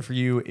question for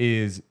you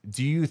is,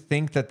 do you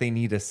think that they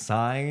need to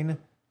sign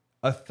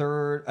a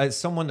third,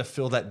 someone to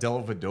fill that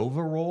Dellavedova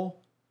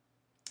role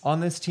on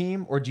this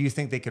team? Or do you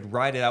think they could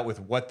ride it out with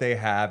what they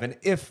have? And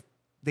if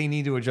they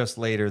need to adjust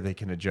later, they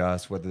can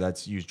adjust, whether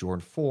that's use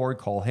Jordan Ford,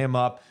 call him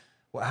up.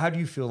 Well, how do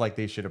you feel like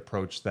they should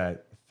approach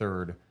that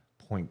third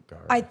point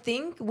guard? I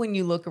think when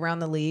you look around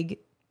the league,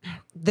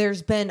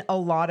 there's been a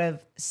lot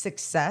of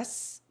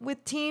success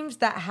with teams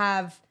that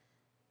have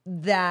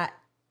that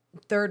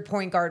third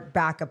point guard,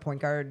 backup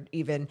point guard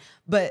even.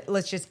 But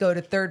let's just go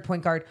to third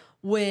point guard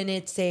when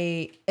it's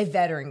a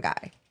veteran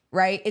guy,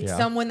 right? It's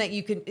someone that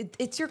you can,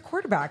 it's your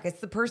quarterback. It's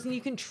the person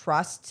you can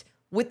trust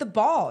with the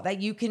ball, that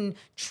you can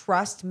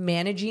trust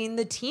managing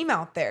the team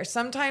out there.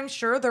 Sometimes,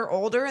 sure, they're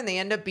older and they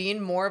end up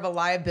being more of a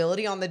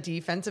liability on the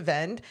defensive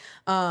end.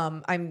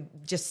 I'm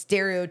just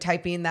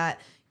stereotyping that,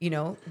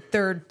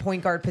 third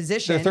point guard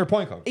position. The third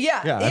point guard.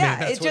 Yeah. I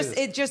mean,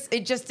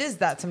 it just is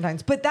that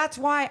sometimes. But that's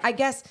why I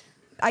guess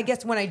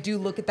when I do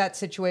look at that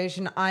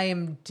situation, I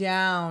am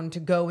down to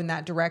go in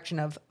that direction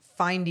of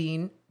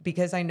finding,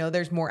 because I know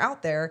there's more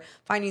out there,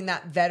 finding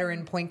that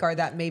veteran point guard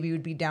that maybe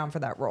would be down for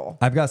that role.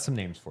 I've got some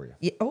names for you.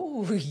 Yeah.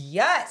 Oh,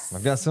 yes.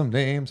 I've got some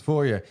names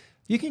for you.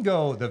 You can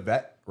go the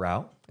vet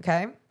route.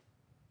 Okay.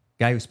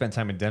 Guy who spent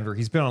time in Denver.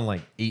 He's been on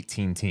like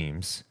 18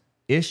 teams.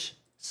 Ish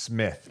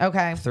Smith.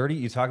 Okay. 30.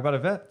 You talk about a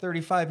vet,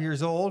 35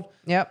 years old.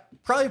 Yep.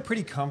 Probably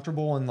pretty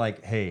comfortable and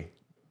like, hey,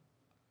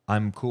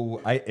 I'm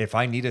cool. If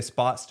I need a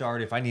spot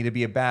start, if I need to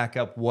be a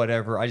backup,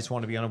 whatever, I just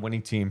want to be on a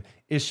winning team.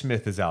 Ish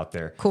Smith is out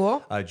there.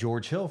 Cool.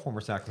 George Hill,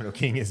 former Sacramento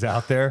King, is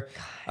out there.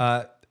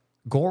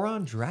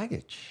 Goran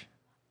Dragic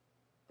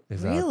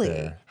is out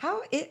there.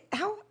 How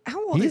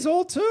old? He's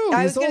old too.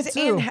 I was going to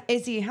say, and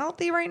is he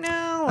healthy right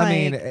now? I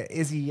mean,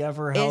 is he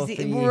ever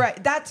healthy?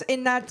 Right. That's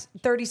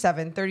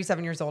 37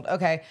 years old.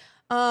 Okay.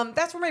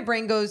 That's where my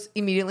brain goes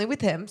immediately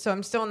with him. So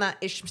I'm still on that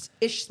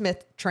Ish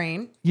Smith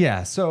train.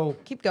 Yeah. So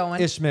keep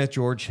going. Ish Smith,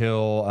 George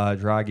Hill,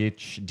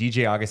 Dragic,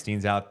 DJ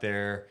Augustine's out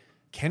there.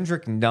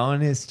 Kendrick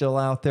Nunn is still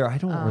out there. I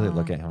don't really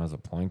look at him as a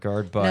point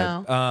guard,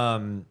 but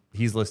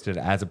he's listed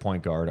as a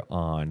point guard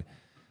on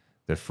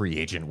the free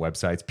agent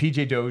websites.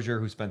 PJ Dozier,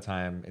 who spent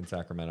time in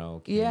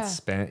Sacramento, he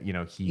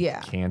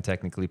can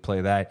technically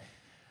play that.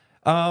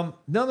 None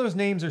of those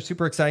names are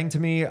super exciting to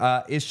me.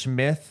 Ish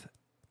Smith,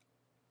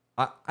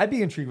 I'd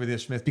be intrigued with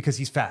Ish Smith because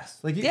he's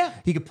fast. Like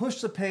he could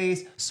push the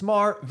pace,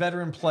 smart,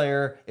 veteran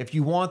player. If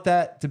you want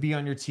that to be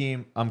on your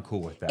team, I'm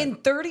cool with that. In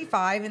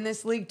 35 in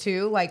this league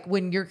too, like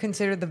when you're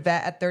considered the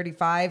vet at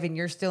 35 and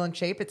you're still in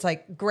shape, it's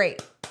like,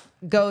 great,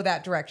 go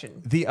that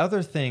direction. The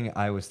other thing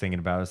I was thinking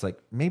about is like,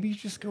 maybe you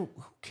just go,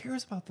 who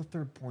cares about the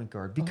third point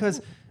guard?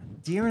 Because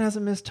De'Aaron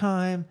hasn't missed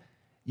time.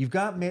 You've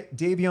got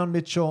Davion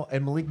Mitchell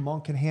and Malik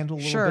Monk can handle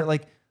a little bit.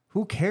 Like,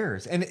 who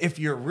cares? And if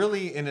you're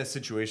really in a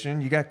situation,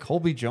 you got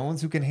Colby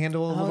Jones who can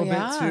handle a little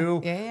bit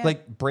too.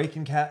 Like break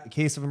in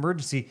case of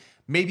emergency.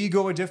 Maybe you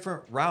go a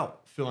different route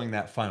filling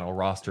that final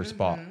roster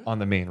spot on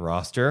the main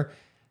roster.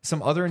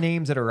 Some other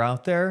names that are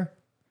out there.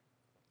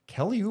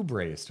 Kelly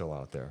Oubre is still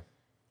out there.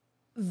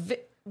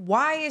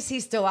 Why is he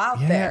still out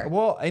there?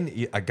 Well,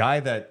 and a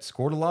guy that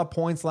scored a lot of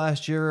points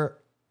last year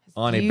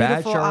on a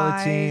bad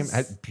Charlotte team,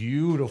 has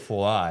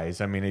beautiful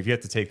eyes. I mean, if you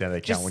have to take that into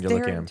account when you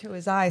look at him. Into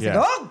his eyes. Like,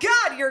 oh,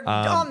 God, you're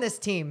on this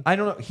team. I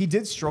don't know. He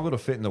did struggle to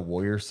fit in the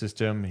Warriors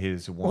system.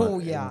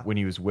 When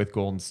he was with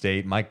Golden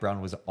State. Mike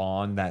Brown was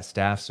on that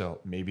staff, so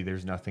maybe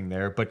there's nothing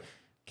there. But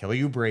Kelly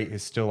Oubre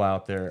is still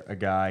out there, a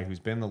guy who's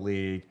been in the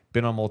league,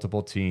 been on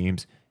multiple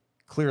teams.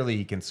 Clearly,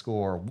 he can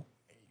score.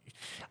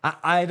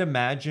 I'd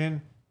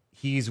imagine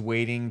he's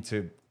waiting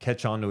to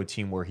catch on to a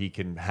team where he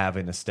can have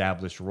an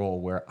established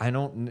role where I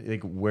don't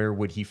like where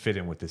would he fit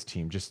in with this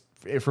team just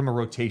from a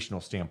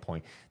rotational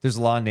standpoint. There's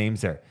a lot of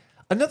names there.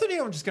 Another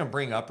name I'm just going to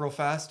bring up real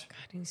fast.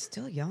 God, he's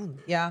still young.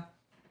 Yeah.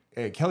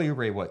 Kelly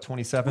Oubre, what,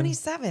 27?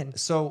 27.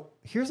 So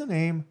here's a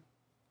name,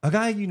 a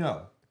guy you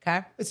know.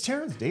 Okay. It's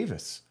Terrence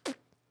Davis.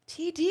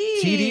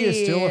 TD. TD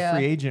is still a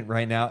free agent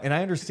right now, and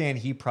I understand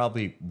he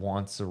probably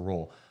wants a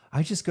role.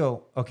 I just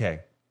go,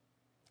 okay,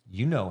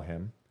 you know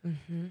him.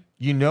 Mm-hmm.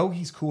 You know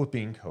he's cool with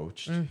being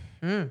coached.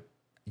 Mm-hmm.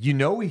 You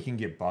know he can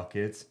get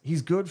buckets.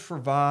 He's good for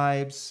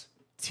vibes.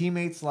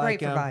 Teammates like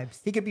him. Vibes.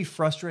 He could be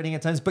frustrating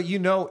at times, but you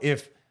know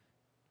if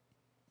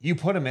you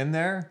put him in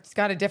there, he's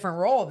got a different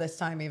role this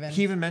time.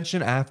 He even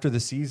mentioned after the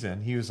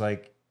season, he was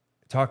like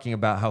talking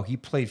about how he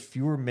played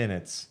fewer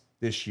minutes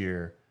this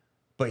year,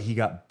 but he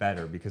got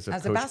better because of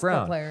As Coach a basketball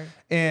Brown. Player.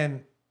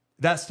 And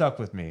that stuck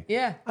with me.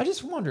 Yeah, I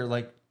just wonder,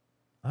 like,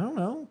 I don't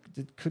know,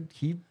 could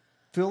he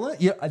fill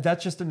it? Yeah,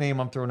 that's just a name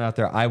I'm throwing out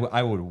there. I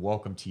would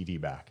welcome TD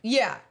back.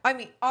 Yeah, I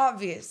mean,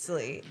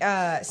 obviously, same.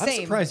 I'm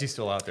surprised he's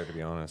still out there, to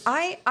be honest.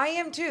 I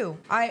am too.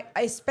 I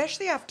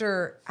especially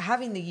after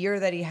having the year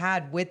that he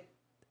had with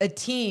a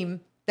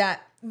team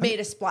that made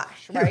a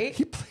splash, right?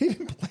 He played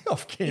in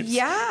playoff games.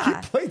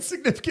 Yeah. He played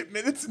significant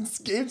minutes in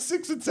games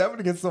 6 and 7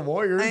 against the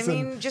Warriors. I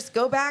mean, just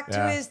go back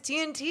to his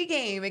TNT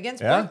game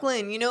against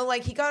Brooklyn. You know,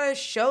 like he got to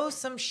show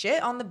some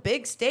shit on the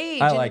big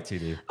stage. I like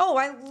TD. Oh,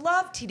 I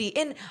love TD.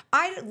 And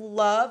I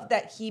love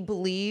that he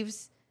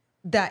believes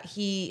that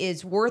he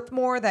is worth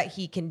more, that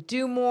he can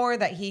do more,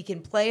 that he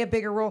can play a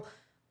bigger role.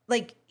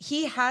 Like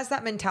he has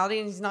that mentality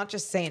and he's not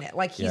just saying it.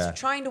 Like he's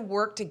trying to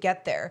work to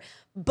get there.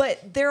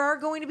 But there are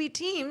going to be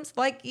teams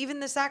like even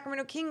the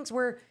Sacramento Kings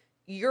where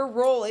your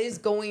role is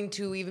going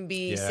to even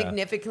be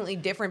significantly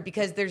different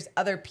because there's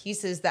other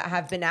pieces that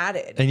have been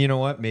added. And you know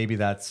what? Maybe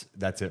that's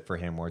it for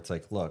him where it's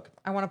like, look,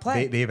 I want to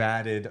play. They've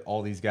added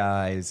all these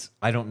guys.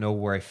 I don't know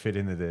where I fit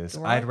into this.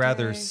 I'd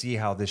rather see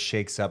how this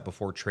shakes up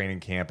before training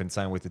camp and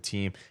sign with the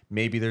team.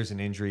 Maybe there's an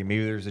injury.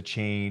 Maybe there's a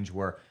change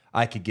where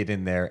I could get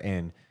in there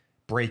and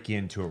break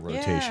into a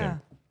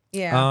rotation.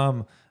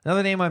 Yeah.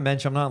 Another name I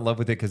mentioned, I'm not in love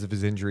with it because of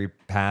his injury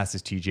past,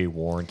 is TJ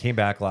Warren. Came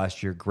back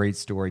last year. Great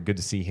story. Good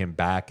to see him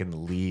back in the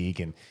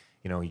league. And,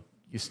 you know, he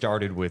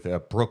started with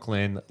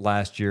Brooklyn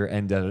last year,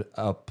 ended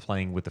up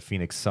playing with the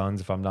Phoenix Suns,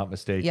 if I'm not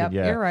mistaken. Yep,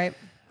 you're right.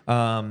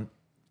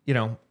 You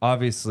know,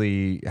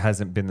 obviously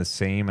hasn't been the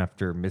same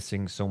after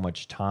missing so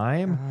much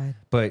time.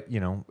 But, you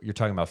know, you're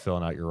talking about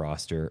filling out your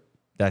roster.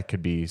 That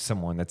could be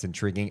someone that's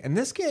intriguing. And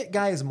this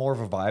guy is more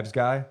of a vibes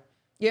guy.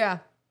 Yeah.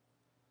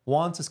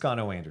 Juan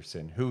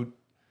Toscano-Anderson, who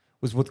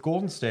was with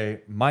Golden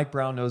State. Mike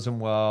Brown knows him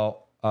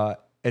well.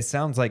 It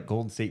sounds like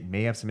Golden State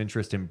may have some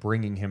interest in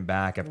bringing him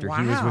back after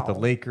he was with the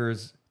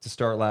Lakers to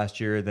start last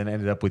year, then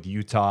ended up with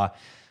Utah.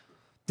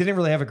 Didn't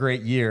really have a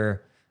great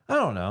year. I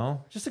don't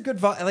know. Just a good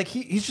vibe. Like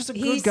he's just a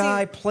good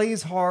guy,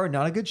 plays hard,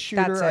 not a good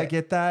shooter. I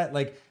get that.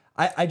 Like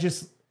I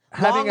just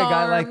having a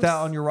guy like that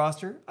on your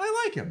roster,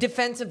 I like him.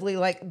 Defensively,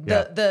 like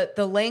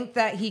the length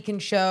that he can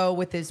show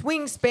with his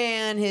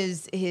wingspan,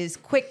 his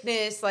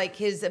quickness, like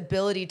his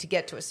ability to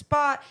get to a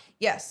spot.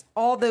 Yes,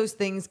 all those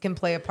things can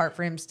play a part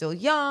for him still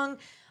young.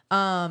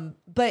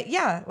 But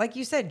yeah, like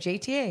you said,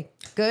 JTA,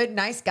 good,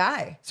 nice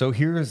guy. So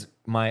here's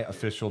my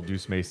official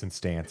Deuce Mason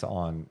stance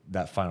on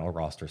that final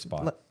roster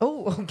spot.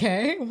 Oh,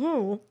 okay.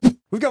 Whoa.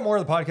 We've got more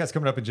of the podcast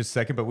coming up in just a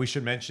second, but we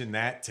should mention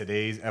that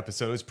today's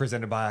episode is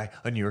presented by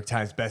a New York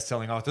Times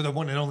bestselling author, the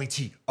one and only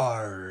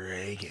T.R.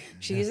 Reagan.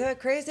 She's a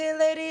crazy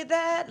lady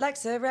that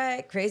likes to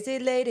write crazy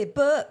lady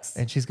books.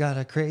 And she's got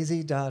a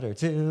crazy daughter,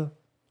 too.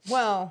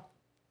 Well,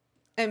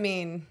 I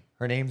mean...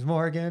 Her name's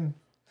Morgan.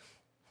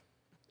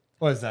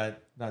 What, is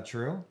that not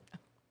true?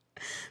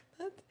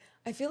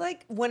 I feel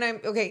like when I'm...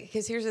 Okay,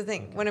 because here's the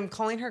thing. When I'm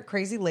calling her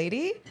crazy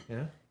lady...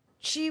 Yeah.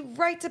 she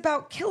writes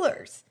about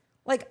killers.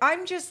 Like,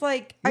 I'm just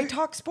like, I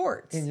talk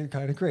sports. And you're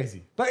kind of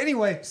crazy. But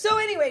anyway. So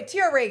anyway,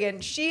 T.R. Reagan,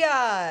 she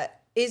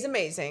is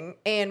amazing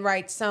and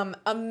writes some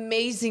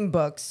amazing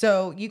books.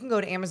 So you can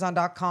go to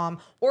Amazon.com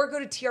or go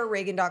to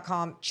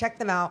trreagan.com. Check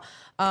them out.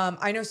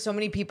 I know so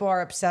many people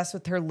are obsessed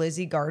with her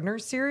Lizzie Gardner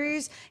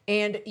series,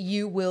 and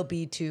you will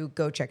be too.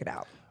 Go check it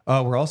out.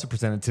 We're also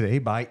presented today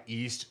by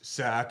East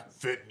Sac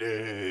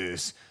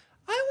Fitness.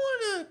 I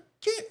want to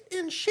get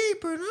in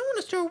shape and I want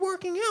to start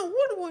working out.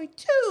 What do I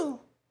do?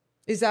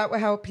 Is that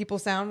how people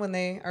sound when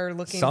they are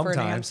looking for an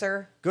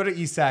answer? Go to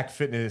East Sac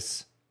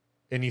Fitness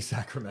in East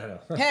Sacramento.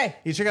 Hey.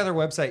 You check out their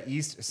website,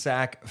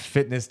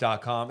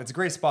 eastsacfitness.com. It's a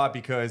great spot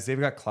because they've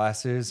got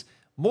classes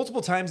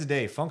multiple times a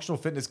day, functional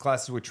fitness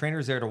classes with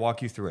trainers there to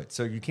walk you through it.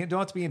 So you don't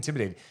have to be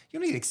intimidated. You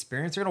don't need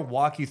experience. They're going to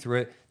walk you through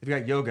it. They've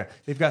got yoga.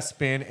 They've got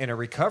spin and a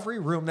recovery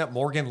room that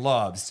Morgan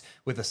loves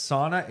with a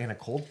sauna and a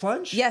cold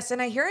plunge. Yes,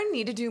 and I hear I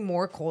need to do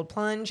more cold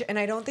plunge, and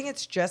I don't think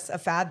it's just a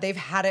fad. They've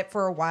had it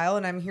for a while,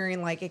 and I'm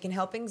hearing like it can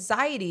help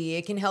anxiety.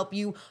 It can help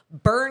you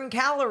burn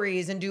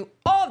calories and do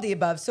all of the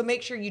above. So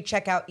make sure you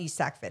check out East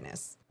Sac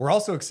Fitness. We're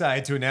also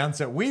excited to announce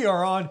that we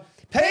are on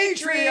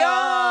Patreon.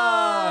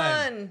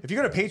 If you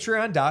go to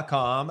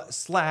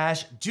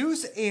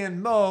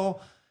patreon.com/DeuceandMo,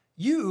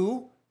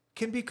 you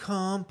can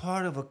become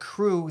part of a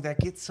crew that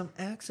gets some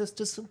access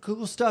to some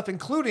cool stuff,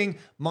 including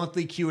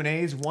monthly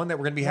Q&As, one that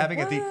we're going to be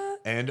having at the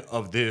end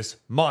of this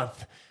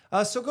month.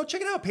 So go check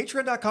it out,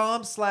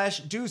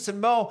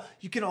 patreon.com/DeuceandMo.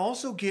 You can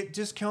also get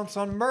discounts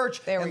on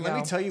merch. Let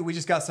me tell you, we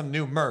just got some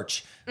new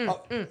merch.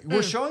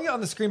 We're showing it on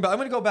the screen, but I'm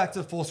going to go back to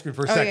the full screen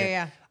for a second.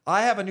 Yeah.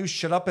 I have a new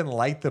Shut Up and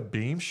Light the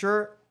Beam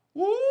shirt.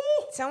 Woo!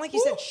 Sound like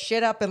you said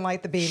shit up and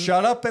light the beam.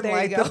 Shut up and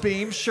light the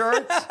beam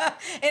shirt.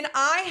 And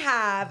I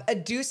have a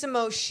Deuce and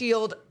Mo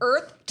Shield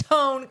Earth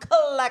Tone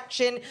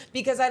collection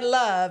because I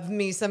love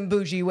me some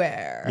bougie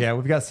wear. Yeah,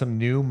 we've got some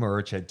new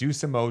merch at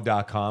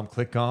deuceandmo.com.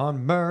 Click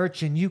on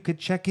merch and you could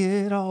check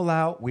it all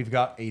out. We've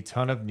got a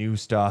ton of new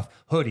stuff.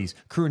 Hoodies,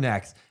 crew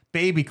necks,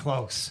 baby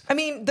clothes. I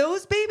mean,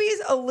 those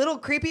babies, a little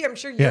creepy. I'm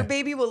sure your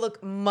baby will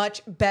look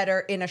much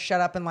better in a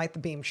Shut Up and Light the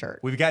Beam shirt.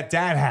 We've got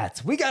dad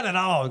hats. We got it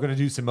all. Go to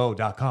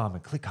deuceandmo.com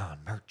and click on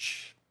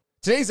merch.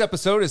 Today's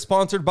episode is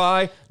sponsored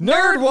by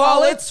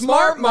NerdWallet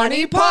Smart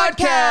Money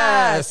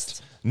Podcast.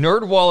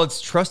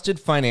 NerdWallet's trusted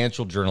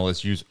financial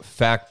journalists use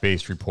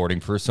fact-based reporting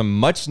for some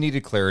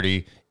much-needed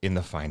clarity in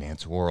the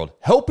finance world,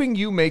 helping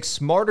you make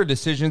smarter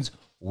decisions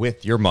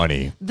with your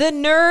money. The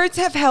nerds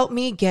have helped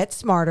me get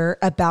smarter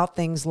about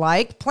things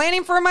like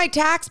planning for my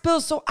tax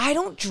bills so I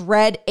don't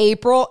dread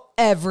April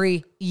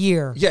every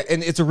year. Yeah,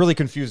 and it's a really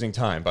confusing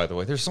time, by the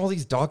way. There's all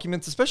these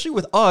documents, especially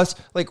with us,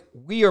 like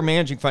we are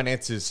managing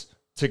finances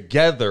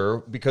together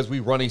because we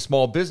run a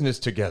small business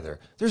together.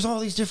 There's all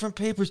these different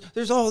papers.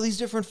 There's all these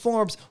different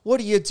forms.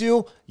 What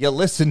do? You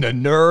listen to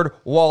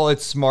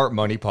NerdWallet's Smart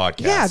Money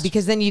Podcast. Yeah,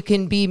 because then you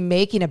can be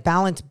making a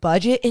balanced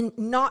budget and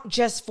not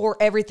just for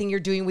everything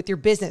you're doing with your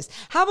business.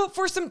 How about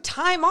for some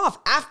time off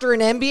after an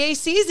NBA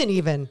season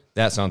even?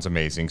 That sounds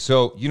amazing.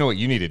 So you know what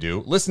you need to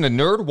do? Listen to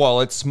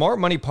NerdWallet's Smart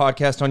Money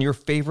Podcast on your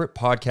favorite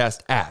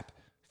podcast app.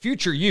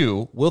 Future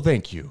you will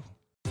thank you.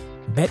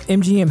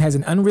 BetMGM has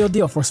an unreal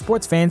deal for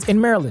sports fans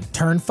in Maryland.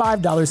 Turn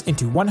 $5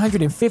 into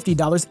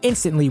 $150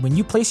 instantly when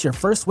you place your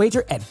first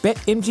wager at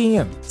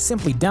BetMGM.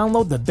 Simply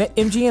download the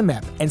BetMGM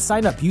app and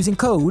sign up using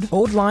code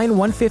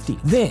OldLine150.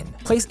 Then,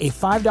 place a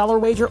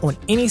 $5 wager on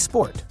any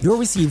sport. You'll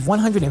receive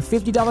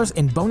 $150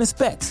 in bonus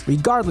bets,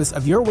 regardless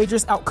of your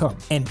wager's outcome.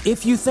 And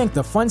if you think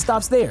the fun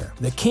stops there,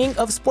 the king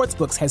of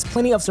sportsbooks has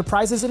plenty of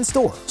surprises in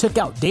store. Check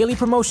out daily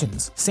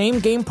promotions,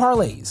 same-game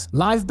parlays,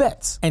 live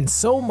bets, and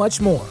so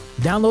much more.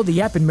 Download the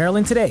app in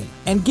Maryland today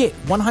and get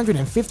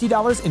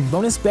 $150 in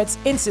bonus bets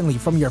instantly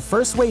from your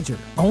first wager.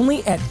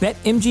 Only at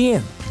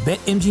BetMGM.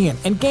 BetMGM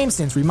and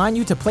GameSense remind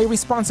you to play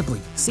responsibly.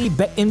 See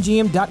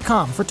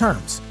BetMGM.com for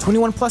terms.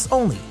 21 plus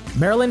only.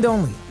 Maryland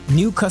only.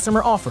 New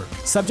customer offer.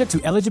 Subject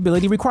to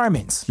eligibility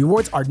requirements.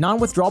 Rewards are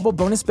non-withdrawable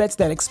bonus bets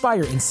that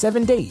expire in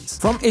 7 days.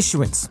 From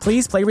issuance,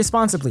 please play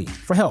responsibly.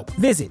 For help,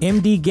 visit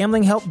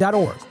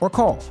mdgamblinghelp.org or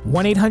call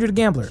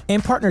 1-800-GAMBLER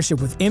in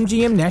partnership with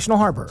MGM National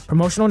Harbor.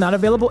 Promotional not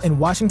available in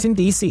Washington,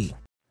 D.C.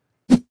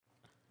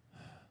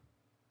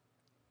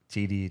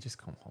 TD, just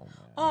come home,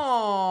 man.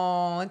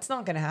 Oh, it's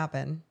not going to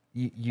happen.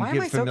 You Why get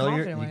am I so familiar.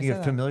 confident You when I can say get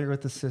that? familiar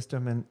with the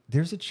system, and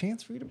there's a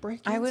chance for you to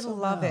break in. I would somehow.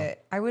 love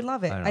it. I would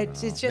love it. I don't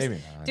It's know. just,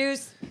 Maybe not.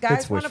 dudes, guys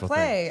It's want to wishful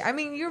play. thinking. I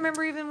mean, you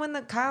remember even when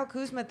the Kyle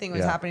Kuzma thing was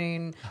Yeah.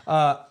 happening.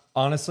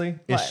 Honestly,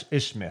 What?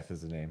 Ish Smith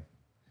is the name.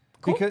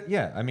 Cool.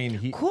 Because I mean,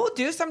 he Cool,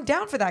 Deuce. I'm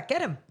down for that.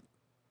 Get him.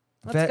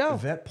 Let's go.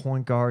 vet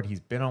point guard.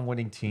 He's been on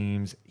winning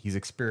teams. He's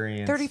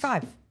experienced.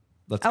 35.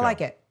 Let's I go.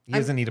 like it. He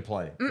doesn't need to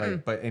play,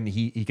 but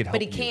he could help.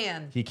 But he you.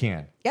 can. He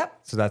can. Yep.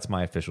 So that's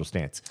my official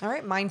stance. All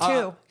right, mine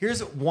too.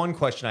 Here's one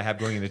question I have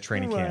going into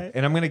training camp,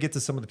 and I'm going to get to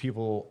some of the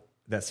people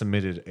that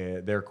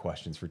submitted their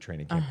questions for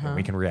training camp, and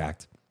we can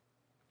react.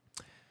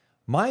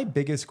 My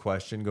biggest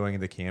question going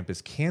into camp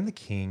is: can the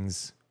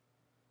Kings?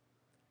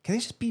 Can they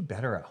just be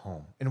better at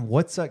home? And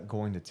what's that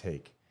going to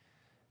take?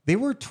 They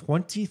were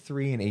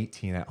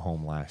 23-18 at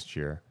home last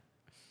year.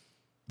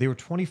 They were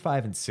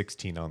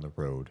 25-16 on the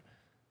road.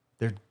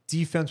 Their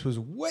defense was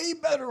way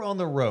better on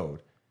the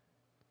road.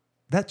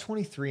 That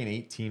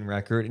 23-18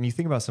 record, and you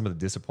think about some of the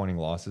disappointing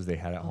losses they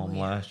had at home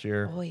last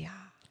year. Oh, yeah.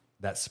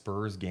 That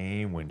Spurs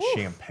game when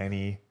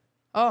Champagny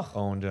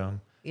owned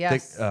them.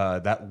 Yes.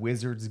 That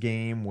Wizards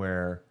game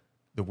where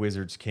the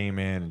Wizards came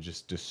in and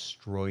just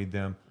destroyed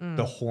them.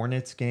 The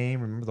Hornets game.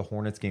 Remember the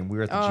Hornets game? We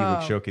were at the G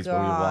League Showcase where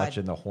we were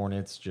watching the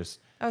Hornets just...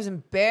 That was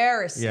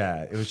embarrassing.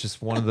 Yeah, it was just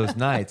one of those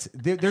nights.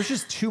 There's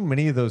just too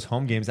many of those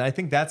home games. And I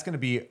think that's going to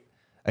be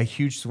a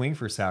huge swing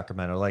for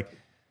Sacramento. Like,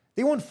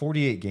 they won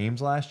 48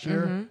 games last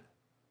year.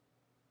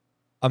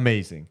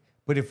 Amazing.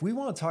 But if we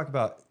want to talk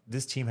about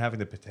this team having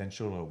the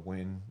potential to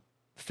win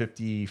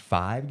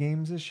 55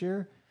 games this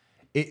year,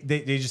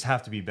 they just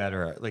have to be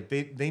better. Like,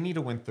 they need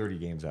to win 30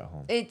 games at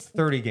home. It's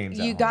 30 games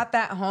at home. You got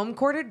that home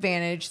court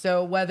advantage.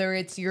 So whether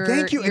it's your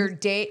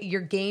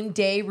game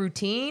day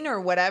routine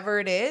or whatever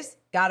it is,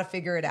 got to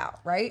figure it out,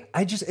 right?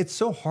 It's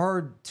so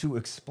hard to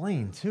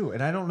explain too.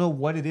 And I don't know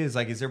what it is.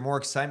 Like, is there more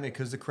excitement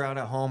because the crowd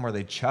at home? Are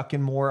they chucking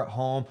more at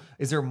home?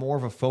 Is there more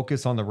of a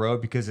focus on the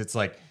road because it's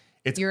like,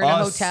 you're in a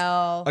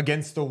hotel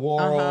against the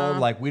world.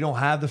 Like, we don't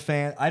have the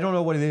fan. I don't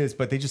know what it is,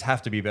 but they just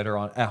have to be better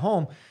at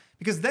home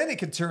because then it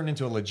could turn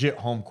into a legit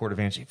home court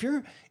advantage.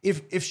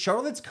 If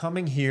Charlotte's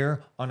coming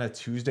here on a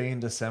Tuesday in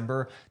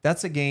December,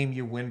 that's a game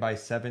you win by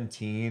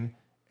 17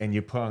 and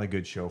you put on a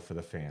good show for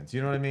the fans.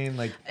 You know what I mean?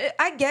 Like,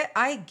 I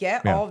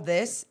get all of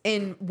this.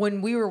 And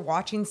when we were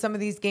watching some of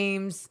these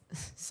games,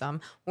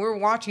 we were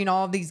watching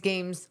all of these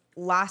games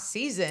last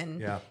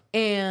season. Yeah.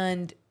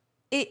 And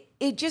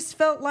it just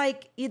felt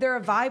like either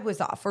a vibe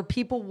was off or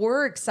people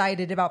were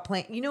excited about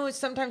playing. You know,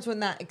 sometimes when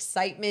that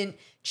excitement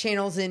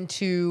channels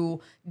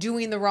into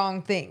doing the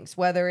wrong things,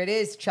 whether it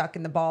is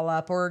chucking the ball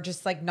up or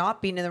just like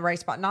not being in the right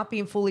spot, not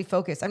being fully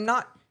focused. I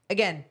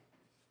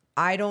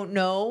don't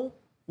know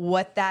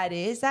what that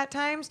is at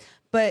times,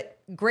 but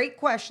great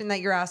question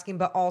that you're asking.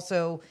 But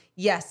also,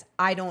 yes,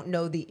 I don't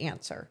know the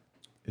answer.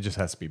 It just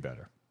has to be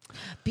better.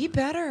 Be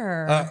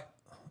better.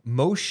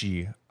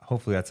 Moshi,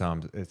 hopefully that's how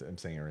I'm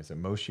saying it. Is it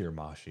Moshi or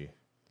Moshi?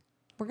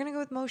 We're going to go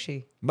with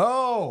Moshi.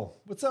 Mo!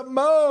 What's up,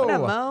 Mo? What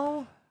up,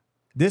 Mo?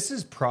 This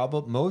is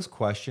probably Mo's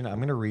question. I'm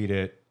going to read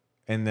it,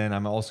 and then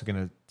I'm also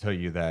going to tell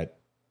you that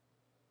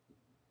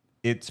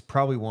it's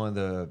probably one of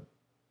the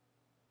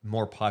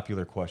more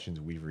popular questions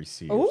we've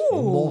received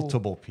from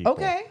multiple people.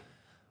 Okay.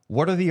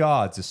 What are the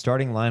odds the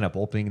starting lineup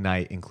opening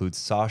night includes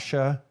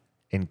Sasha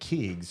and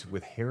Keegs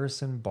with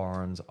Harrison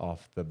Barnes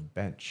off the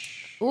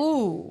bench?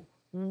 Ooh,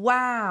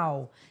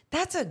 wow.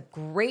 That's a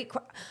great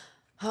question.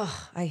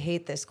 Oh, I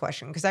hate this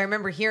question because I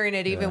remember hearing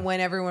it even when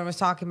everyone was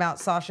talking about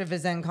Sasha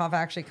Vezenkov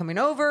actually coming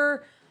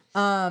over.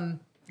 Do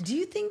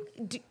you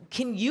think,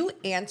 can you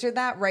answer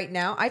that right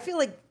now? I feel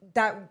like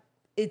that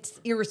it's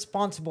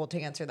irresponsible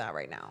to answer that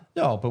right now.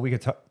 No, but we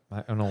could talk.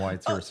 I don't know why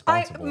it's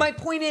irresponsible. My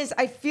point is,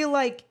 I feel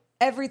like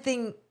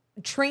everything,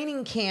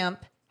 training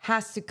camp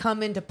has to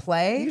come into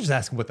play. You're just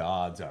asking what the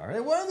odds are. Hey,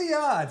 what are the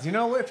odds? You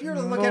know, if you're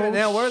to look at it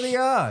now, what are the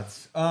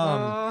odds?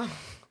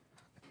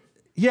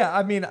 Yeah,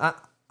 I mean,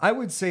 I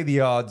would say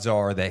the odds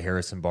are that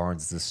Harrison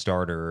Barnes is the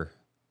starter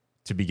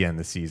to begin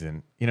the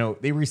season. You know,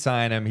 they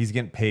re-sign him. He's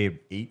getting paid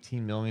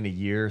 $18 million a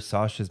year.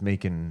 Sasha's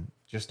making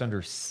just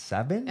under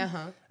 $7.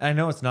 And I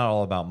know it's not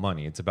all about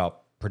money. It's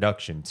about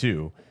production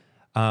too.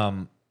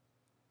 But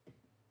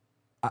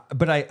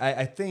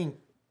I think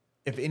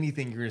if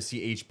anything, you're going to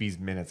see HB's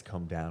minutes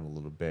come down a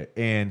little bit.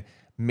 And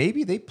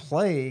maybe they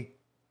play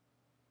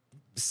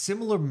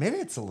similar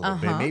minutes a little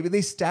bit. Maybe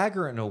they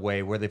stagger it in a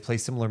way where they play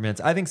similar minutes.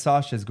 I think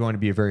Sasha is going to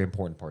be a very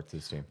important part to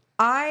this team.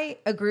 I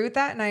agree with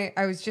that. And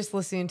I was just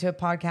listening to a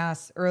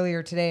podcast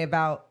earlier today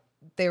about,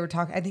 they were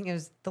talking, I think it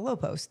was the Low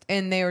Post,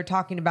 and they were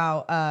talking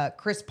about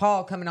Chris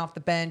Paul coming off the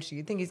bench. Do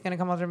you think he's going to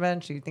come off the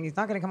bench? Do you think he's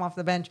not going to come off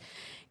the bench?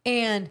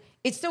 And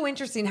it's so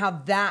interesting how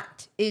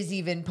that is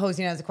even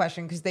posing as a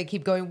question, because they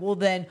keep going, well,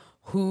 then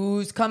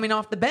who's coming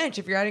off the bench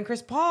if you're adding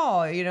Chris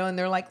Paul? You know, and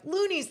they're like,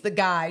 Looney's the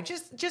guy.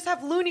 Just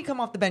have Looney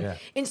come off the bench. Yeah.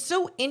 And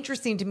so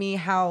interesting to me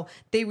how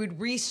they would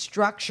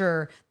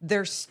restructure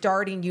their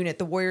starting unit,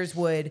 the Warriors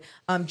would,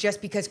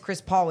 just because Chris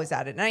Paul was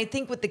at it. And I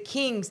think with the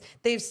Kings,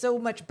 they have so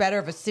much better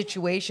of a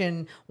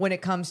situation when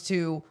it comes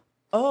to,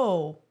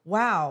 oh,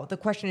 wow. The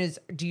question is,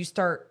 do you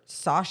start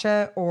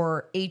Sasha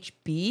or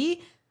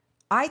HB?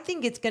 I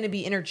think it's going to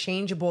be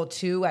interchangeable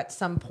too at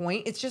some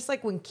point. It's just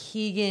like when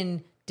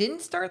Keegan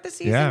didn't start the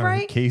season,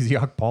 right? KZ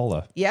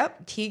Okpala.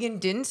 Yep. Keegan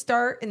didn't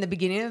start in the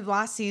beginning of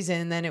last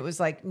season. And then it was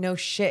like, no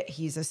shit,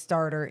 he's a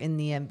starter in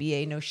the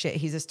NBA. No shit,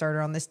 he's a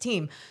starter on this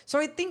team. So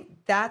I think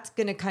that's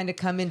going to kind of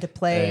come into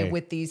play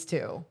with these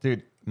two.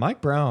 Dude, Mike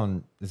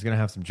Brown is going to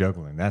have some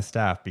juggling, that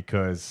staff,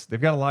 because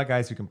they've got a lot of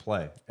guys who can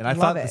play. And I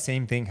thought the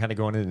same thing kind of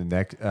going into the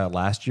next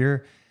last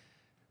year.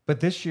 But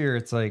this year,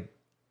 it's like,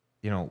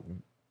 you know,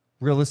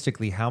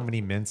 realistically, how many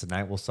minutes a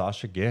night will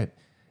Sasha get?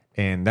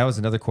 And that was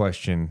another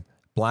question.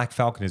 Black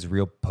Falcon is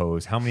real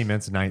pose. How many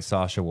minutes a night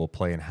Sasha will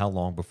play and how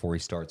long before he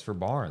starts for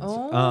Barnes?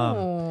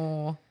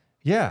 Oh.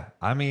 Yeah.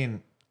 I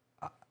mean,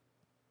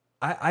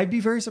 I'd be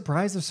very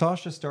surprised if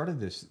Sasha started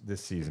this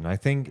season. I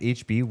think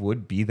HB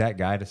would be that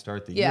guy to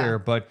start the year,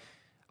 but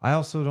I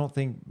also don't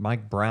think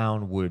Mike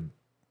Brown would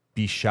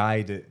be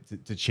shy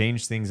to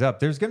change things up.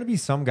 There's going to be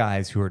some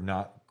guys who are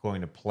not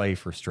going to play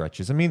for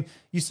stretches. I mean,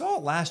 you saw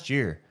it last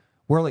year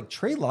where like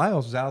Trey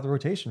Lyles was out of the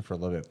rotation for a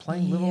little bit,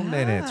 playing little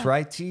minutes,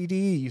 right?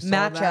 TD, you saw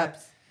matchups.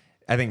 That.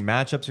 I think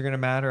matchups are going to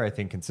matter. I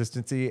think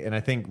consistency, and I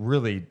think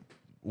really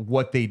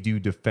what they do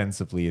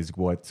defensively is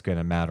what's going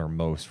to matter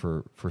most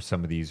for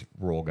some of these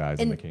role guys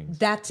in the Kings.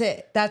 That's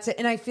it.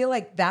 And I feel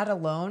like that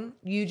alone,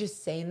 you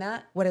just saying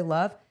that, what I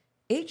love,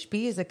 HB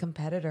is a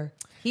competitor.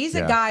 He's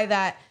a guy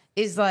that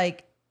is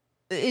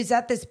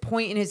at this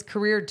point in his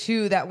career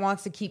too that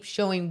wants to keep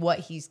showing what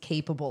he's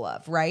capable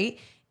of, right?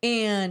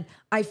 And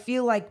I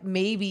feel like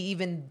maybe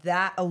even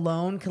that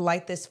alone could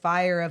light this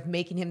fire of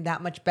making him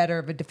that much better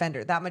of a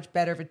defender, that much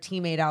better of a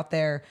teammate out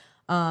there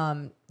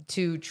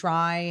to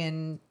try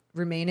and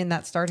remain in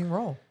that starting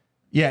role.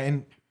 Yeah,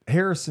 and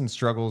Harrison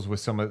struggles with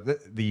some of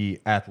the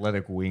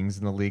athletic wings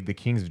in the league. The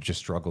Kings have just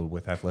struggled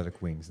with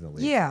athletic wings in the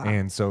league. Yeah.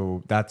 And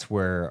so that's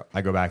where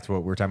I go back to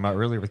what we were talking about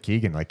earlier with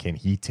Keegan. Like, can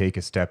he take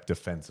a step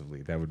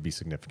defensively? That would be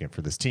significant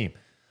for this team.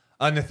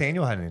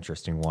 Nathaniel had an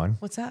interesting one.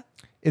 What's that?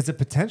 Is the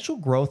potential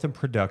growth and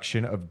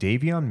production of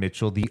Davion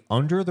Mitchell the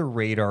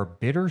under-the-radar,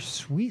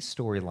 bittersweet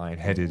storyline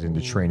headed into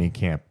training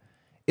camp?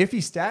 If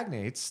he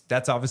stagnates,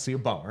 that's obviously a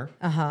bummer.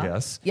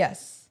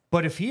 Yes.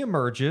 But if he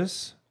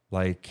emerges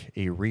like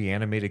a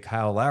reanimated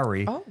Kyle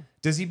Lowry,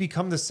 does he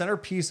become the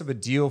centerpiece of a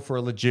deal for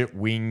a legit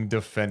wing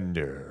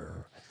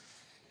defender?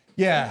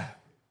 Yeah.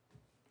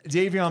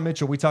 Davion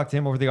Mitchell, we talked to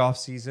him over the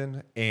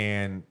offseason,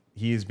 and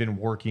he has been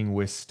working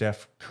with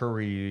Steph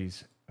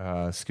Curry's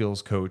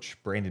skills coach,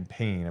 Brandon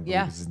Payne, I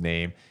believe is his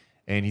name.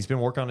 And he's been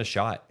working on a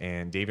shot.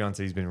 And Davion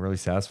said he's been really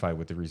satisfied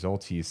with the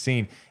results he has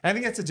seen. And I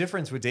think that's the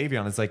difference with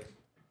Davion. It's like,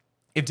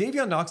 if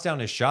Davion knocks down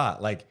his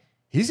shot, like,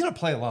 he's going to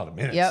play a lot of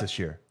minutes this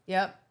year.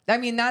 I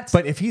mean,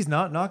 but if he's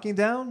not knocking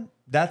down,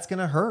 that's going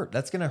to hurt.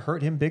 That's going to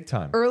hurt him big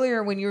time.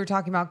 Earlier, when you were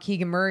talking about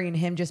Keegan Murray and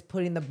him just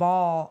putting the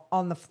ball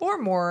on the floor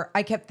more,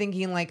 I kept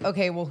thinking like,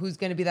 okay, well, who's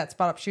going to be that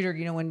spot up shooter?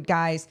 You know, when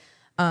guys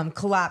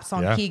collapse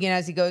on Keegan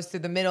as he goes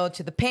through the middle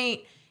to the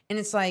paint, and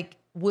it's like,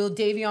 will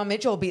Davion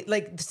Mitchell be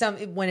like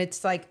when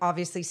it's like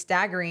obviously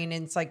staggering,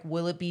 and it's like,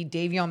 will it be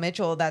Davion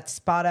Mitchell that's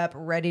spot up,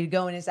 ready to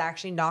go, and is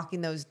actually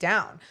knocking those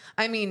down?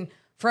 I mean,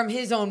 from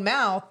his own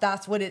mouth,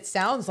 that's what it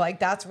sounds like.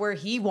 That's where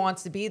he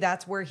wants to be.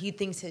 That's where he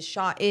thinks his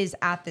shot is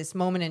at this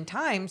moment in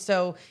time.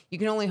 So you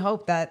can only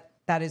hope that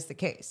that is the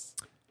case.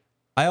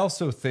 I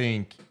also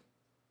think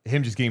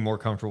him just getting more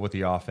comfortable with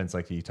the offense,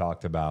 like he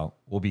talked about,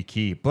 will be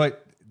key.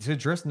 But to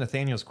address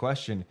Nathaniel's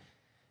question,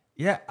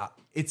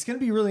 it's going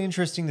to be really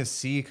interesting to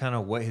see kind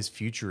of what his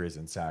future is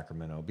in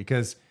Sacramento.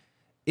 Because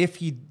if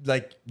he,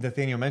 like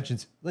Nathaniel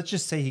mentions, let's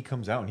just say he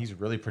comes out and he's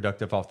really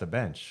productive off the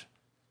bench.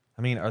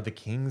 I mean, are the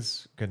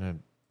Kings going to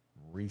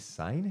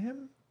re-sign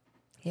him?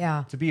 Yeah.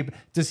 Are they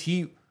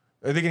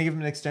going to give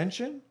him an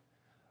extension?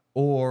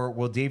 Or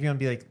will Davion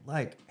be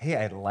like, hey,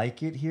 I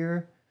like it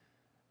here.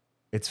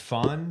 It's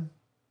fun.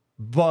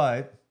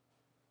 But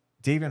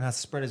Davion has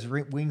to spread his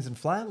wings and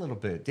fly a little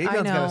bit.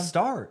 Davion's got to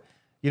start,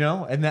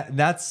 and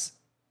that's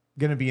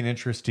going to be an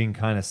interesting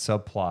kind of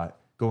subplot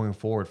going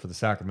forward for the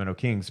Sacramento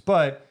Kings.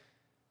 But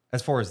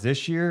as far as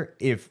this year,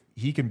 if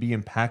he can be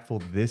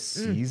impactful this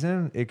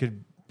season, it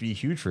could be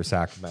huge for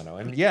Sacramento.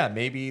 And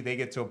maybe they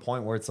get to a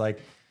point where it's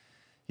like,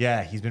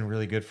 he's been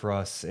really good for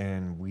us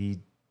and we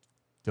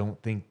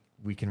don't think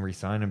we can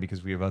re-sign him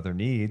because we have other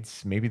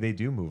needs. Maybe they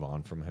do move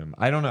on from him.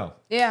 I don't know.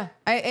 Yeah.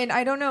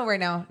 I don't know right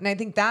now. And I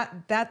think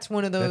that's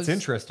one of those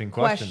interesting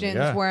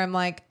questions where I'm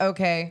like,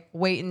 okay,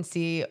 wait and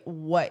see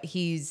what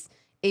he's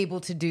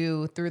able to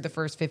do through the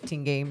first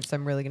 15 games.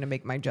 I'm really going to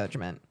make my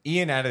judgment.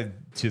 Ian added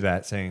to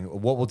that saying,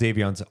 what will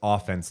Davion's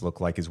offense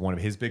look like is one of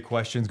his big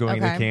questions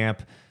going into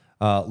camp.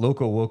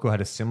 Loco Woco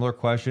had a similar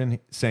question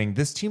saying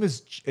this team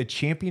is a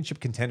championship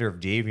contender if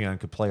Davion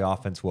could play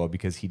offense well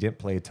because he didn't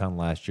play a ton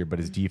last year, but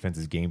his defense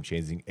is game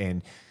changing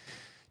and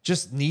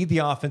just need the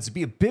offense to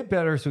be a bit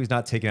better so he's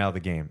not taken out of the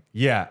game.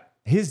 Yeah,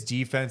 his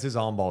defense, his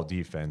on-ball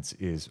defense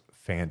is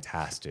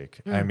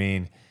fantastic. I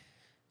mean,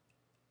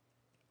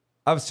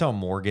 I was telling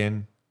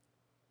Morgan,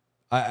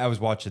 I was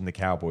watching the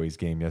Cowboys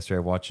game yesterday.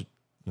 I watched,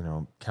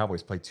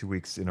 Cowboys play 2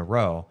 weeks in a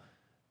row.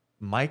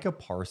 Micah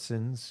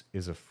Parsons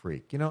is a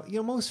freak.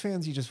 Most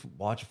fans, you just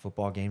watch a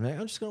football game. Like,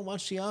 I'm just going to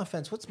watch the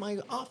offense. What's my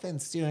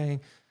offense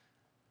doing?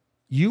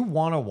 You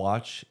want to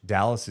watch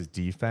Dallas's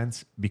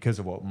defense because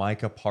of what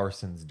Micah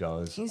Parsons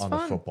does on the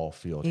football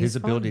field. His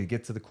ability to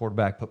get to the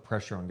quarterback, put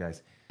pressure on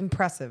guys.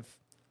 Impressive.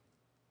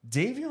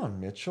 Davion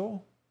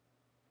Mitchell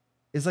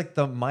is like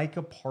the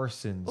Micah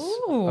Parsons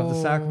of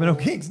the Sacramento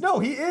Kings. No,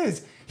 he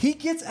is. He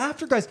gets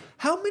after guys.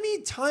 How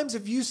many times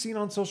have you seen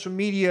on social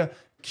media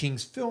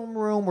Kings film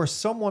room where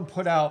someone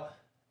put out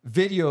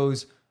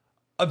videos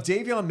of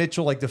Davion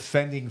Mitchell like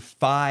defending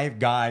 5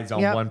 guys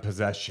on one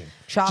possession.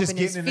 Chopping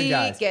his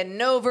feet,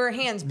 getting over,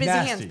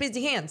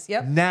 busy hands.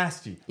 Yep.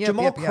 Nasty. Yep,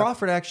 Jamal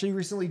Crawford actually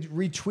recently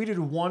retweeted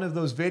one of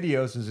those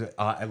videos and said,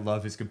 I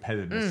love his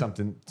competitiveness,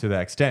 something to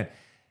that extent.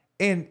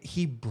 And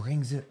he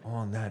brings it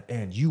on that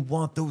end. You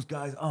want those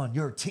guys on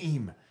your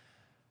team.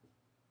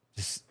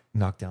 Just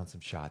knock down some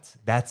shots.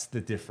 That's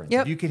the difference.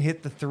 Yep. If you can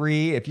hit the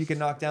 3, if you can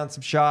knock down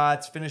some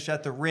shots, finish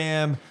at the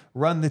rim,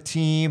 run the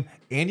team,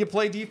 and you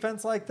play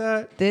defense like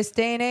that. This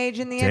day and age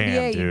in the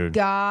NBA, you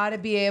gotta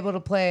be able to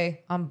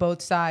play on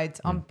both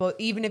sides, on both.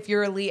 Even if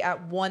you're elite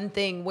at one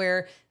thing,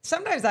 where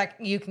sometimes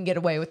you can get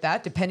away with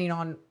that, depending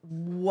on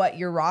what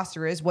your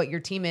roster is, what your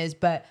team is.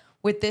 But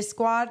with this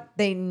squad,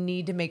 they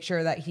need to make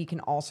sure that he can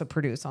also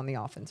produce on the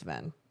offensive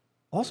end.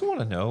 Also, want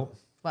to know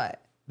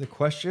what the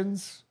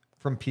questions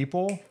from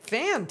people.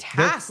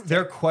 Fantastic.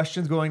 Their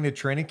questions going to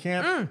training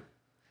camp.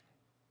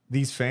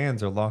 These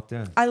fans are locked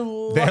in.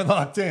 They're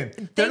locked in.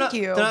 Thank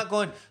you. They're not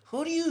going,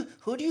 who do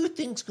you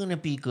think's going to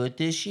be good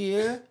this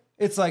year?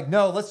 It's like,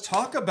 no, let's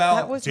talk about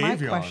That was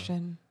Davion. my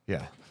question.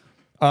 Yeah.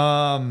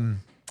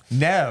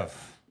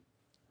 Nev,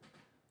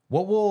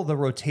 what will the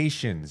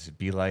rotations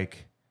be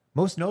like?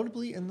 Most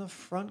notably in the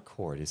front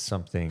court is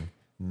something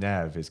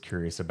Nev is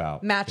curious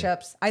about.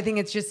 Matchups. I think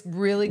it's just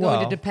really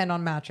going to depend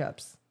on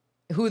matchups.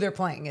 Who they're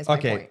playing is my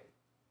point.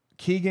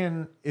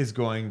 Keegan is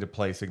going to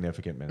play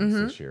significant minutes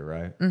this year,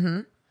 right?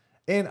 Mm-hmm.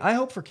 And I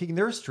hope for Keegan,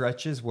 there are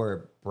stretches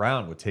where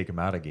Brown would take him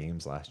out of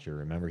games last year.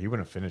 Remember, he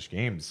wouldn't finish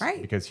games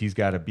because he's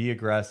got to be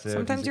aggressive.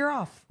 Sometimes you're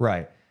off.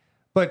 Right.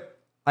 But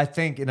I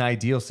think in an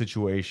ideal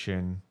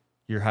situation,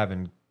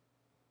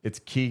 it's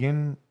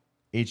Keegan,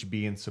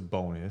 HB, and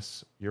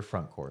Sabonis, your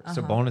front court.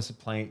 Sabonis is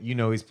playing,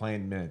 he's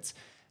playing minutes.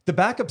 The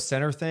backup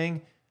center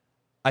thing,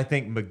 I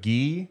think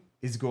McGee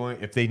is going,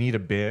 if they need a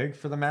big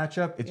for the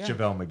matchup, it's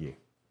JaVale McGee.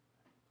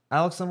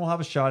 Alex Len will have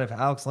a shot. If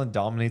Alex Len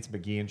dominates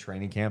McGee in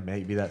training camp,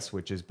 maybe that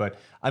switches. But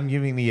I'm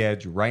giving the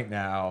edge right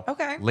now,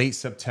 late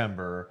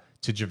September,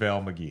 to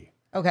JaVale McGee.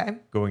 Okay.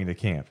 Going into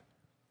camp.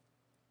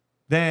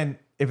 Then,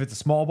 if it's a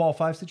small ball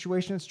 5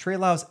 situation, it's Trey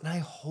Lyles.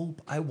 And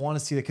I want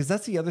to see that because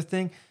that's the other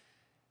thing.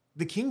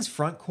 The Kings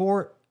front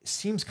court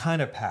seems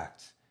kind of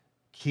packed.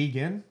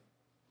 Keegan,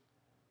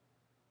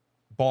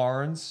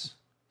 Barnes,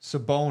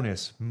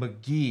 Sabonis,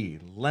 McGee,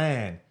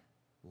 Len,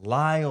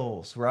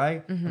 Lyles,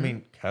 right? I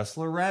mean,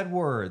 Kessler,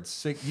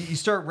 Edwards. You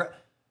start.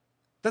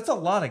 That's a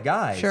lot of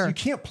guys. Sure. You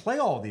can't play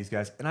all of these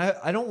guys. And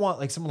I don't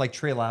want someone like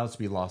Trey Lyles to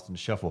be lost in the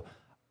shuffle.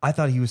 I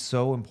thought he was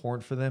so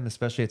important for them,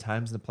 especially at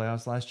times in the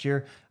playoffs last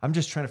year. I'm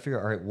just trying to figure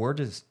out, all right, where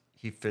does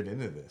he fit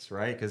into this,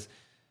 right? Because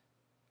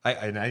I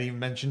didn't even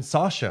mention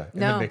Sasha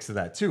in the mix of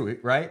that too,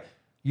 right?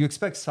 You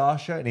expect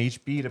Sasha and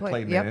HB to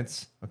play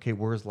minutes. Okay,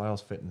 where's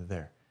Lyles fit into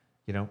there?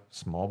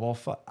 Small ball.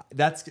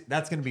 That's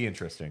going to be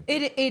interesting.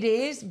 It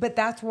is, but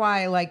that's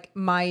why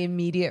my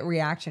immediate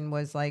reaction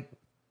was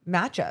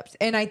matchups.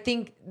 And I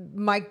think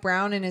Mike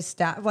Brown and his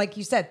staff, like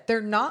you said, they're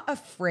not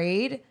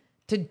afraid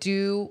to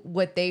do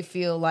what they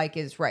feel like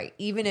is right.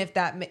 Even if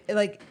that,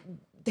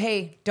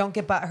 hey, don't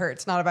get butt hurt.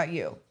 It's not about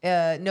you.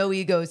 No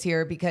egos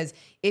here, because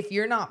if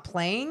you're not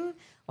playing,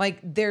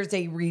 there's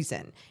a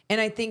reason. And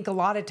I think a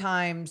lot of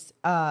times,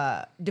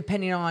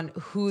 depending on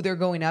who they're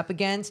going up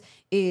against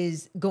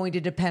is going to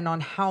depend on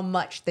how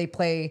much they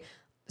play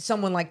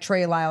someone like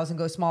Trey Lyles and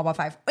go small ball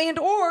 5, and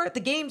or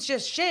the game's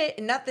just shit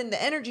and the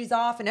energy's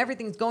off and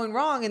everything's going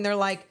wrong. And they're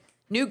like,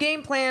 new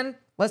game plan,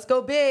 let's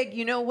go big,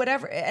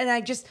 whatever.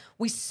 And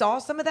we saw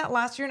some of that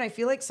last year. And I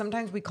feel like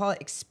sometimes we call it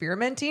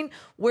experimenting,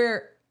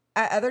 where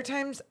at other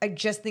times, I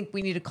just think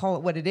we need to call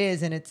it what it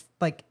is. And it's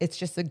it's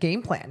just a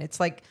game plan. It's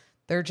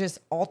they're just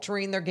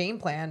altering their game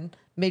plan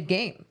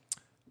mid-game.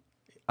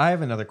 I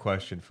have another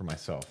question for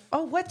myself.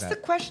 Oh, what's the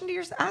question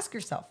to ask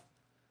yourself?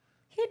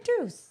 Hey,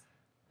 Deuce.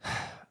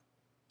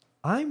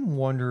 I'm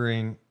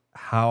wondering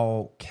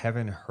how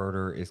Kevin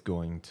Huerter is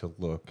going to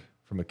look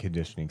from a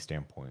conditioning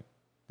standpoint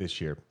this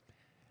year.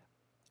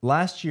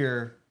 Last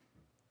year,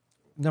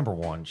 number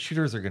one,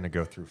 shooters are going to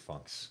go through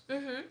funks.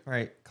 Mm-hmm.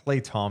 Right?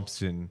 Klay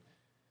Thompson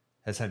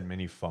has had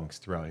many funks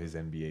throughout his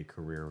NBA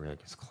career. We're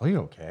like, is Klay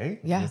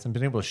okay? Yeah. He hasn't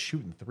been able to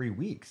shoot in 3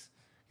 weeks.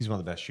 He's one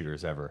of the best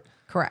shooters ever.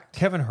 Correct.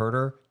 Kevin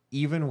Huerter,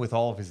 even with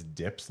all of his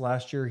dips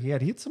last year, he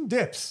had some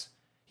dips.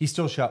 He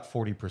still shot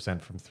 40%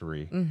 from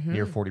 3,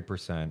 near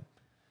 40%,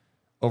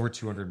 over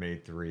 200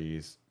 made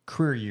threes.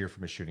 Career year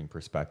from a shooting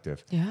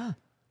perspective. Yeah.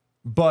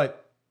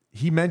 But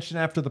he mentioned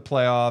after the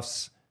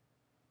playoffs,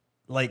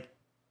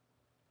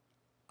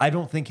 I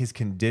don't think his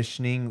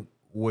conditioning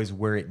was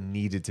where it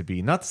needed to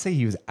be. Not to say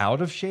he was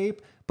out of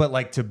shape,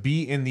 but to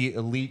be in the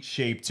elite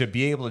shape, to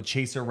be able to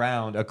chase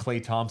around a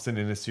Klay Thompson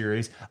in a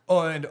series. Oh,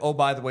 and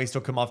by the way,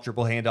 still come off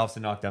dribble handoffs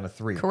and knock down a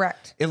 3.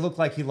 Correct. It looked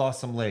like he lost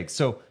some legs.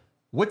 So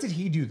what did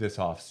he do this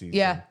offseason?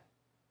 Yeah.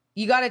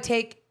 You got to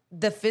take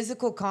the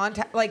physical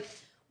contact,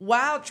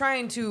 while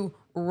trying to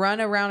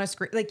run around a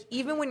screen.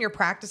 Even when you're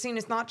practicing,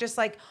 it's not just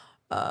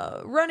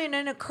running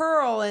in a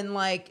curl and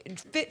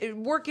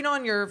working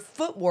on your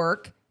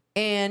footwork.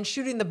 and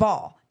shooting the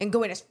ball and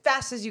going as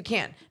fast as you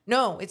can.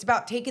 No, it's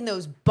about taking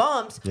those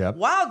bumps Yep.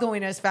 while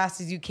going as fast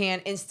as you can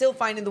and still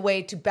finding the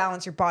way to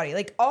balance your body.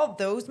 Like all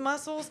those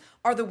muscles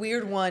are the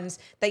weird ones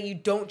that you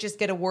don't just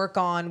get to work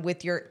on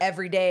with your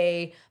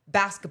everyday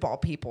basketball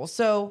people.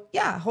 So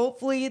yeah,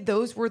 hopefully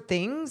those were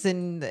things,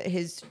 and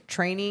his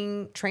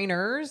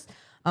trainers,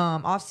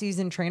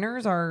 off-season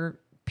trainers are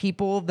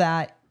people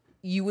that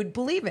you would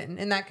believe in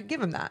and that could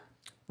give him that.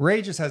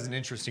 Ray just has an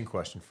interesting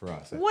question for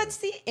us. What's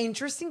the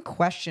interesting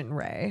question,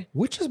 Ray?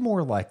 Which is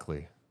more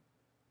likely?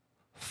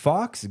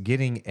 Fox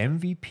getting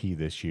MVP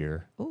this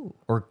year,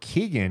 or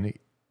Keegan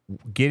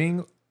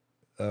getting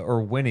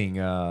or winning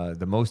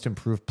the most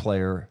improved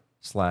player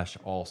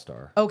 /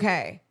 all-star?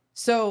 Okay.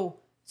 So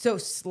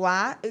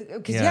Slat,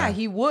 because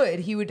he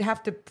would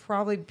have to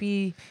probably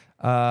be.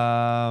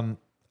 I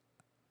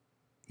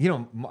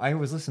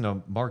was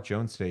listening to Mark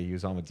Jones today. He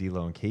was on with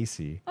D'Lo and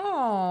Casey.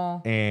 Oh,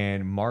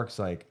 And Mark's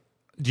like,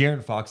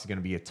 De'Aaron Fox is going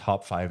to be a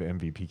top 5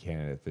 MVP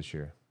candidate this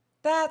year.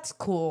 that's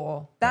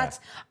cool.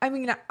 I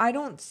mean, I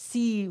don't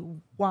see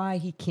why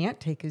he can't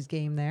take his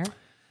game there.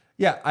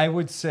 Yeah, I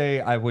would say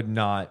I would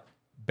not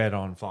bet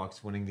on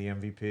Fox winning the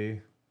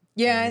MVP.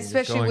 Yeah, Just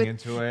especially going with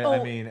into it. Oh,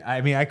 I mean,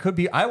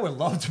 I would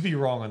love to be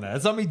wrong on that.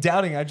 It's not me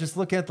doubting. I just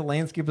look at the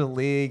landscape of the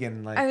league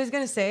and like. I was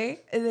gonna say,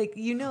 like,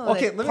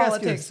 Okay, that let me ask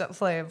you politics this.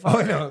 play a Oh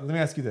part. no, let me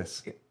ask you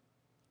this.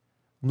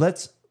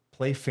 Let's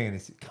play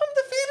fantasy. Come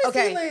to fantasy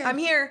Okay, land. I'm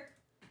here.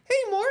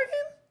 Hey Morgan,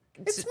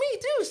 it's me,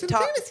 Deuce. In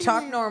fantasy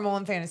Talk land. normal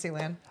in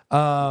Fantasyland.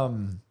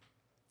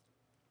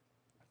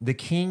 The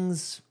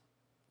Kings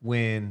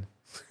win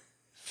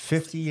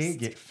 58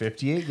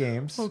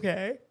 games.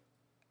 Okay.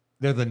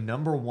 They're the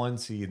number 1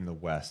 seed in the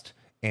West,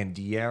 and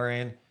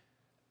De'Aaron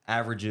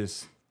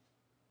averages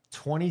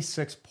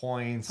 26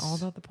 points, All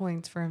about the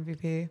points for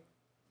MVP.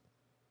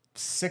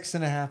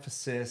 6.5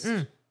 assists,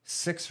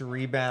 6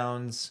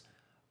 rebounds,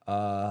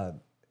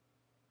 and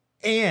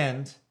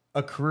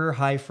a career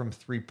high from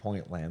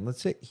 3-point land.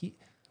 Let's say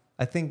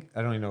I don't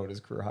even know what his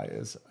career high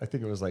is. I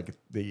think it was like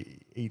the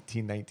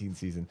 18-19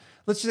 season.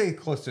 Let's say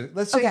close to.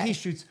 Let's say he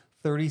shoots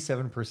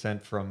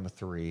 37% from the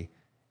 3,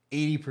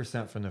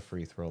 80% from the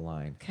free throw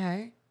line.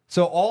 Okay.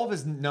 So all of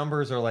his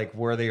numbers are like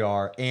where they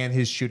are, and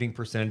his shooting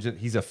percentage.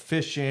 He's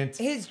efficient.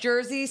 His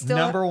jersey still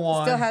Number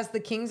 1. still has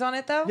the Kings on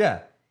it though.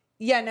 Yeah.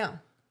 Yeah. No.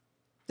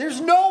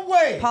 There's no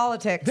way.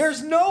 Politics.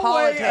 There's no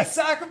way a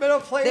Sacramento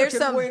player There's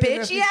can some win an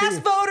bitchy MVP. ass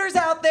voters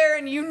out there,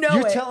 and you know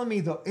You're it. telling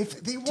me though,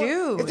 if they won,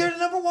 Dude. if they're the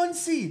number 1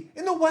 seed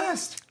in the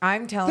West,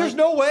 I'm telling. there's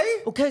no way.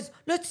 Because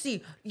let's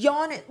see,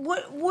 Giannis.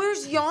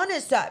 Where's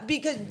Giannis at?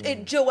 Because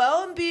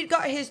Joel Embiid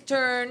got his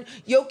turn,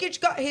 Jokic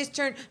got his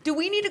turn. Do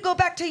we need to go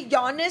back to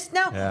Giannis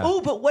now? Yeah.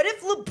 Oh, but what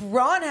if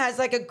LeBron has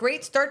like a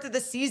great start to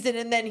the season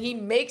and then he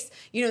makes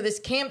this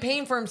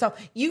campaign for himself?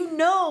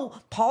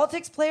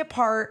 Politics play a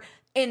part.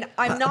 And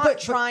I'm not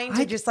trying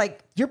to just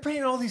like. You're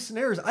painting all these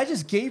scenarios. I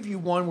just gave you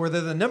one where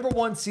they're the number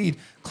 1 seed,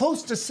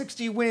 close to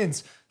 60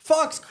 wins.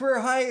 Fox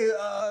career high,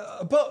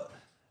 about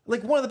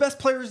like one of the best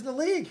players in the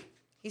league.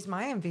 He's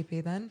my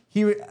MVP then.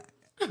 He would,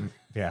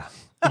 yeah.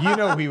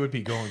 He would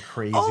be going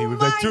crazy. Oh he would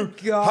my be like,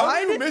 dude, God. how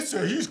do you miss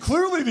it? He's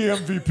clearly the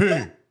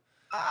MVP.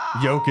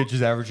 Jokic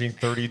is averaging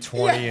 30,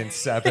 20, and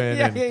 7.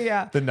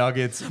 Yeah. The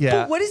Nuggets. Yeah.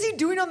 But what is he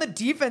doing on the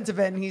defensive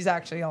end? He's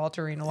actually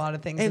altering a lot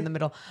of things in the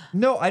middle.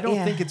 No, I don't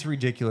Yeah. think it's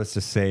ridiculous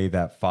to say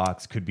that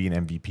Fox could be an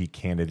MVP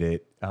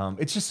candidate.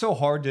 It's just so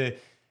hard to.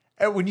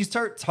 When you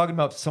start talking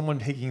about someone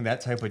taking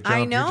that type of jump, I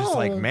you're just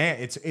like, know. man,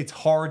 it's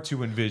hard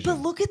to envision. But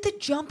look at the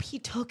jump he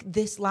took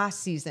this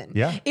last season.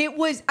 Yeah. It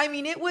was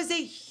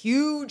a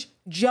huge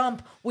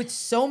jump with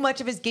so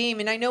much of his game.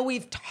 And I know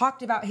we've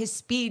talked about his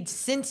speed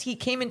since he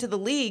came into the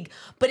league,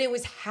 but it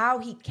was how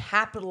he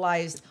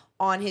capitalized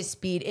on his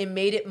speed and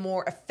made it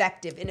more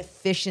effective and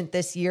efficient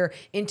this year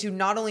into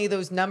not only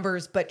those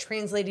numbers, but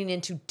translating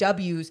into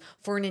W's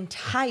for an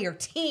entire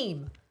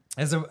team.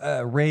 As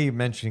Ray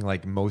mentioning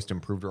like most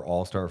improved or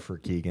all-star for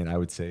Keegan, I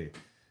would say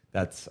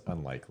that's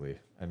unlikely.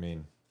 I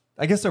mean,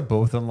 I guess they're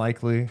both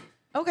unlikely.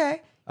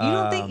 Okay.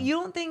 You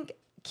don't think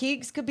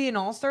Keegs could be an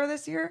all-star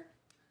this year?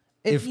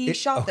 If he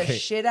shot the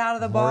shit out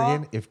of the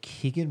Morgan, ball? if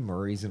Keegan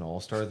Murray's an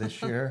all-star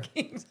this year,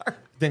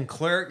 then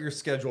clear your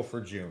schedule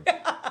for June.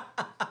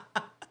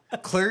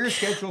 Clear your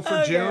schedule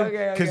for June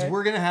because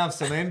we're going to have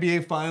some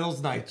NBA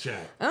Finals night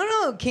chat. I don't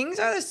know. Kings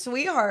are the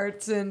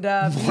sweethearts, and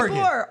people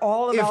are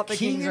all about the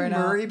Kings right now.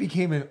 If Keegan Murray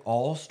became an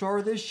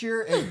all-star this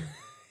year,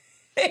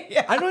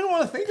 I don't even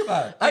want to think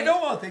about it. I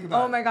don't want to think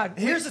about it. Oh, my God.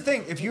 Here's the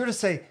thing. If you were to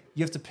say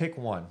you have to pick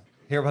one,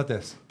 hear about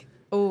this.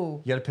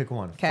 Ooh. You got to pick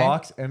one. 'Kay.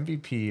 Fox,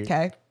 MVP,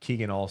 'Kay.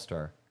 Keegan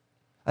all-star.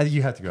 I think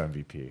you have to go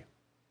MVP.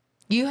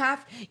 You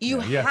have to.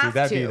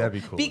 That'd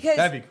be cool. Because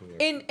that'd be cool.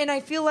 and I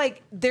feel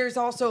like there's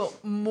also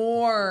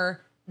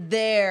more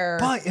there.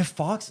 But if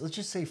Fox, let's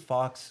just say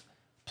Fox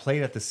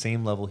played at the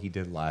same level he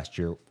did last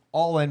year,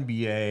 all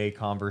NBA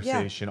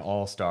conversation,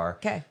 all-star.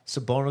 Okay.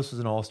 Sabonis was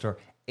an all-star.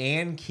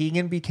 And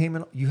Keegan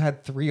became you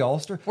had 3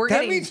 all-star. We're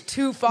getting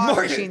 2 fog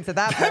machines at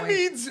that point. That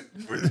means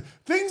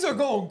things are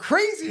going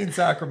crazy in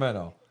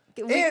Sacramento.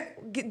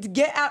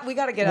 Get out. We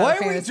got to get out Why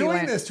of are we fantasy doing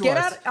land. this to Get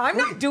us? out. I'm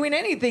not doing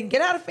anything.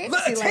 Get out of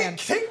fantasy land.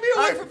 Take me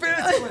away from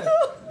Fantasyland.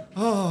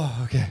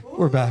 Oh, okay.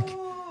 We're back.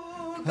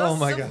 Oh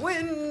my God.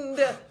 Wind.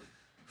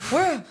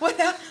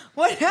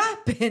 What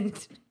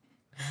happened?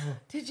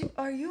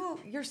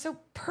 You're so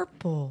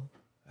purple.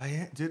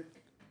 Did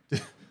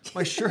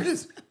my shirt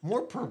is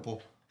more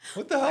purple.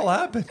 What the hell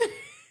happened?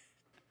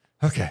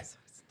 Okay.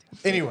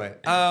 Anyway,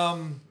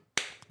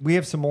 we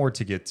have some more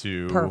to get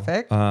to.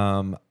 Perfect.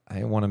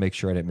 I want to make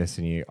sure I didn't miss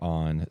any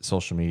on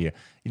social media.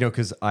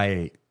 Because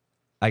I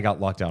got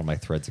locked out of my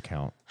Threads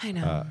account. I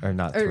know. Or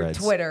not Threads.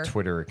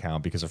 Twitter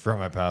account because I forgot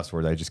my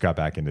password. I just got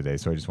back in today,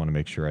 so I just want to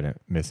make sure I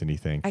didn't miss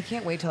anything. I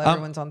can't wait till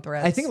everyone's on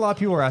Threads. I think a lot of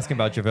people are asking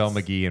about JaVale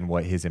McGee and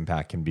what his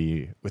impact can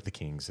be with the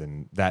Kings,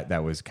 and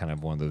that was kind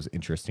of one of those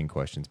interesting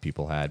questions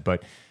people had.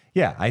 But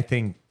yeah, I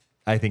think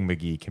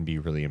McGee can be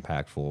really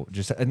impactful.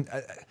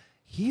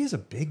 He is a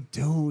big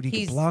dude.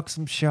 He can block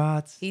some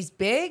shots. He's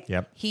big.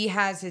 Yep. He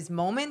has his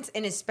moments,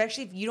 and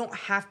especially if you don't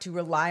have to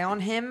rely on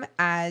him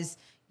as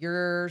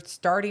your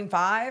starting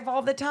five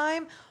all the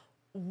time,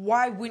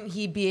 why wouldn't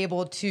he be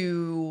able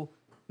to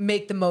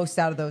make the most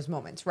out of those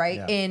moments, right?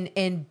 Yeah.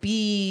 And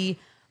be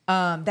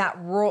that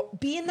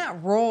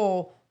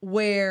role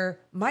where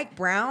Mike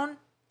Brown,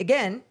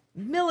 again,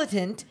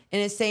 militant, and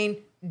is saying,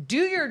 do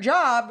your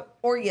job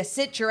or you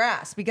sit your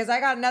ass, because I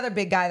got another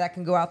big guy that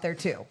can go out there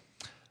too.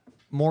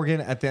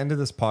 Morgan, at the end of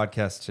this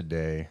podcast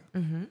today,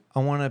 I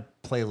want to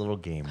play a little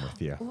game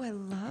with you. Oh, I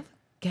love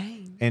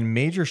games. And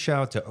major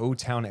shout out to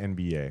O-Town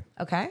NBA.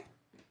 Okay.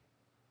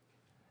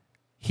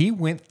 He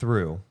went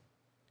through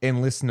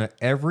and listened to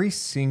every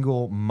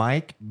single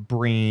Mike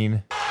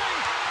Breen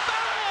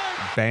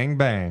bang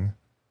bang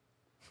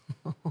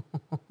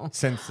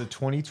since the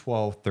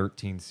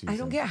 2012-13 season. I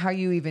don't get how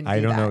you even do I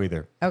don't that. know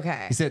either.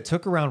 Okay. He said it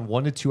took around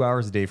 1 to 2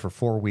 hours a day for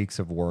 4 weeks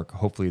of work.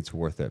 Hopefully it's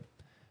worth it.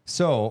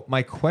 So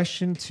my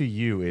question to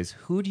you is,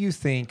 who do you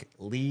think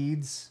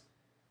leads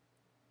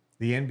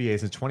the NBA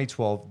since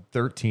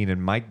 2012-13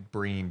 and Mike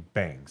Breen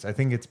bangs? I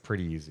think it's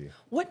pretty easy.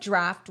 What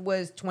draft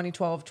was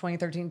 2012,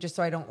 2013, just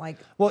so I don't like...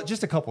 Well,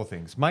 just a couple of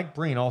things. Mike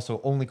Breen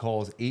also only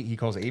calls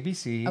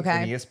ABC Okay.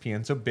 and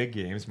ESPN, so big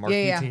games,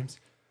 marquee teams.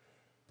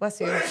 Bless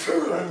you.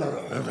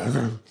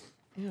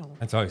 Ew.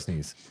 That's how I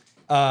sneeze.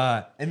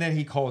 And then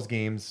he calls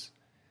games.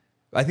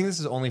 I think this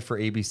is only for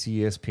ABC,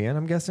 ESPN,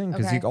 I'm guessing,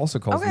 because he Okay. also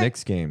calls Okay.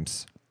 Knicks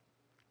games.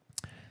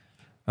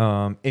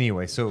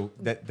 Anyway, so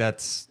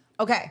that's...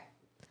 Okay.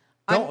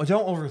 Don't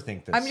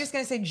overthink this. I'm just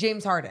going to say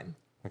James Harden.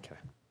 Okay.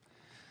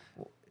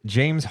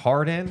 James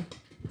Harden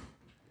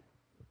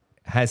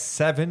has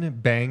 7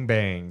 bang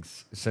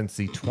bangs since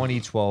the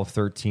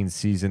 2012-13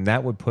 season.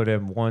 That would put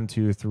him 1,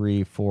 2,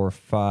 3, 4,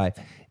 5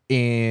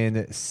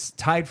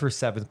 tied for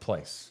 7th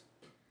place.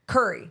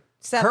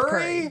 Seth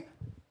Curry.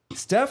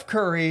 Steph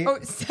Curry. Oh,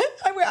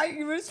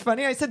 it was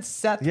funny. I said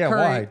Seth Curry.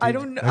 Why? I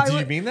don't know. Did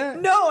you mean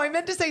that? No, I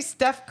meant to say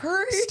Steph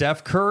Curry.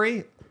 Steph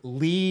Curry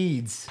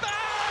leads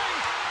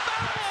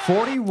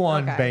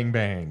 41 Okay. bang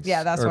bangs.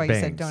 Yeah, that's or why you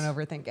said bangs. don't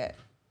overthink it.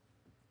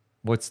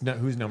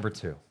 Who's number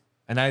 2?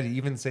 And I'd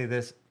even say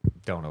this: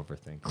 don't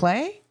overthink.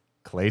 Klay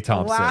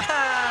Thompson.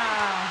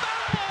 Wow.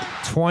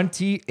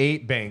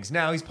 28 bangs.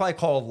 Now, he's probably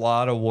called a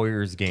lot of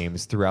Warriors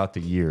games throughout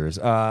the years.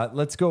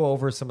 Let's go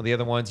over some of the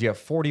other ones. You have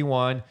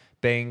 41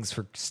 bangs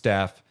for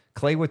Steph,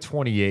 Klay with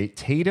 28,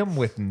 Tatum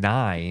with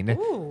 9,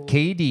 Ooh.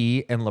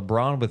 KD and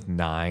LeBron with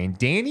 9,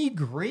 Danny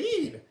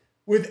Green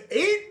with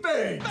 8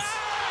 bangs.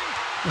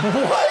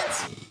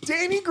 What?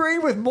 Danny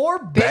Green with more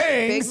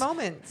bangs big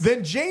moments.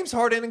 than James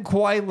Harden and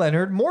Kawhi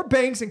Leonard, more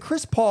bangs than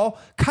Chris Paul,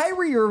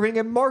 Kyrie Irving,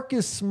 and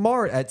Marcus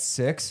Smart at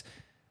 6.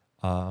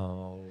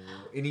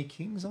 Any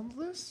Kings on the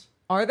list?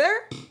 Are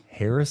there?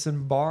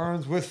 Harrison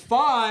Barnes with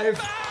 5.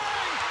 Good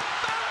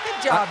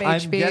job, HB.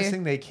 I'm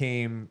guessing they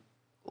came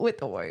with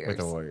the Warriors.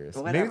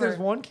 Maybe there's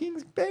one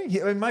Kings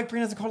bang. I mean, Mike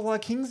Breen hasn't called a lot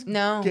of Kings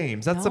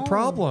games. That's the No.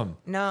 problem.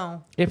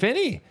 No. If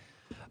any.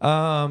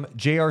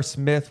 J.R.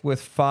 Smith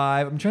with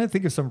 5. I'm trying to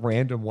think of some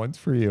random ones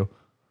for you.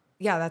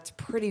 Yeah, that's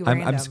pretty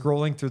random. I'm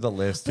scrolling through the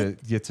list to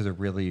get to the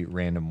really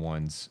random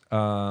ones.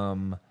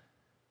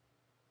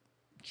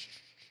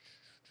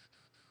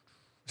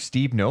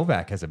 Steve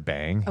Novak has a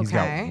bang. He's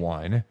Okay. got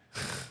 1.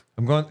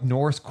 I'm going.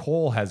 Norris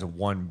Cole has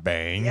 1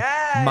 bang.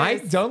 Yes.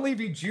 Mike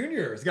Dunleavy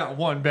Jr. has got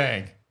 1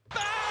 bang.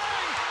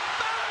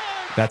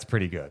 That's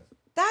pretty good.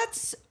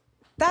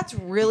 That's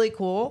really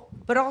cool.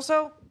 But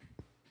also,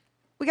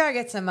 we gotta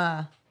get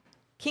some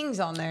Kings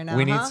on there now.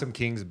 We need some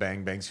Kings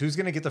bang bangs. Who's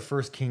going to get the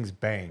first Kings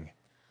bang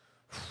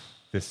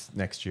this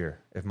next year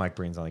if Mike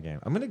Breen's on the game?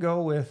 I'm going to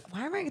go with...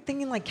 Why am I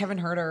thinking like Kevin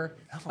Herter,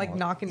 like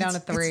knocking down a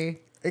 3?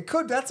 It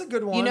could. That's a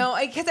good one. You know,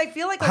 because I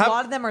feel like a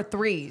lot of them are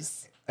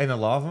 3s. And a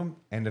lot of them,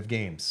 end of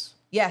games.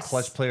 Yes.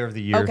 Clutch player of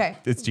the year. Okay.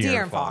 It's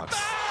De'Aaron De'Aaron Fox.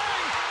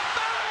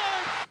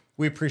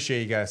 We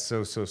appreciate you guys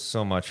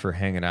so much for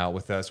hanging out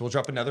with us. We'll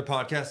drop another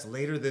podcast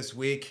later this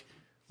week.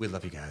 We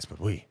love you guys, but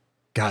we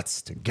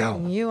gots to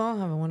go. You all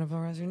have a wonderful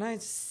rest of your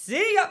night.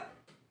 See ya.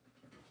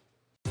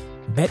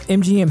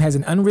 BetMGM has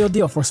an unreal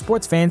deal for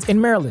sports fans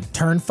in Maryland.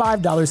 Turn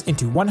 $5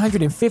 into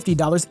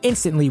 $150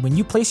 instantly when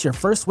you place your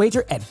first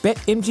wager at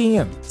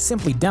BetMGM.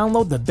 Simply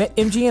download the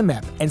BetMGM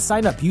app and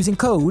sign up using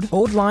code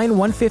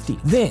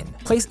OldLine150. Then,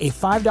 place a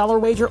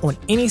 $5 wager on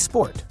any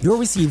sport. You'll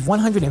receive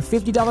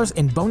 $150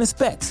 in bonus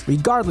bets,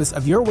 regardless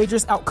of your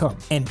wager's outcome.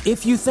 And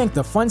if you think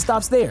the fun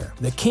stops there,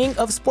 the king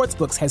of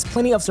sportsbooks has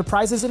plenty of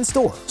surprises in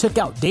store. Check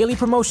out daily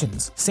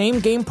promotions,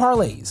 same-game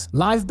parlays,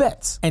 live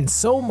bets, and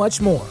so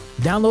much more.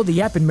 Download the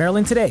app in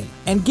Maryland today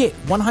and get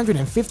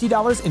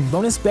 $150 in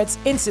bonus bets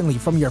instantly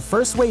from your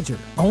first wager.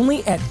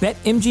 Only at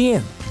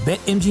BetMGM.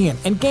 BetMGM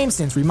and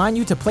GameSense remind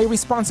you to play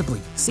responsibly.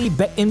 See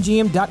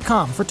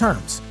BetMGM.com for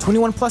terms.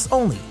 21 plus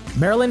only.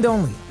 Maryland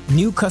only.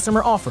 New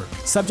customer offer.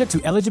 Subject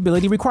to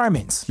eligibility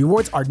requirements.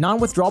 Rewards are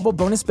non-withdrawable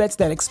bonus bets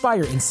that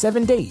expire in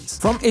 7 days.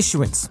 From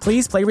issuance,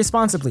 please play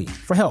responsibly.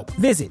 For help,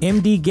 visit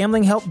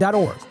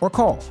mdgamblinghelp.org or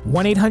call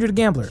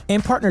 1-800-GAMBLER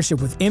in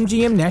partnership with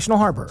MGM National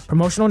Harbor.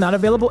 Promotional not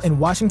available in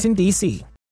Washington, D.C.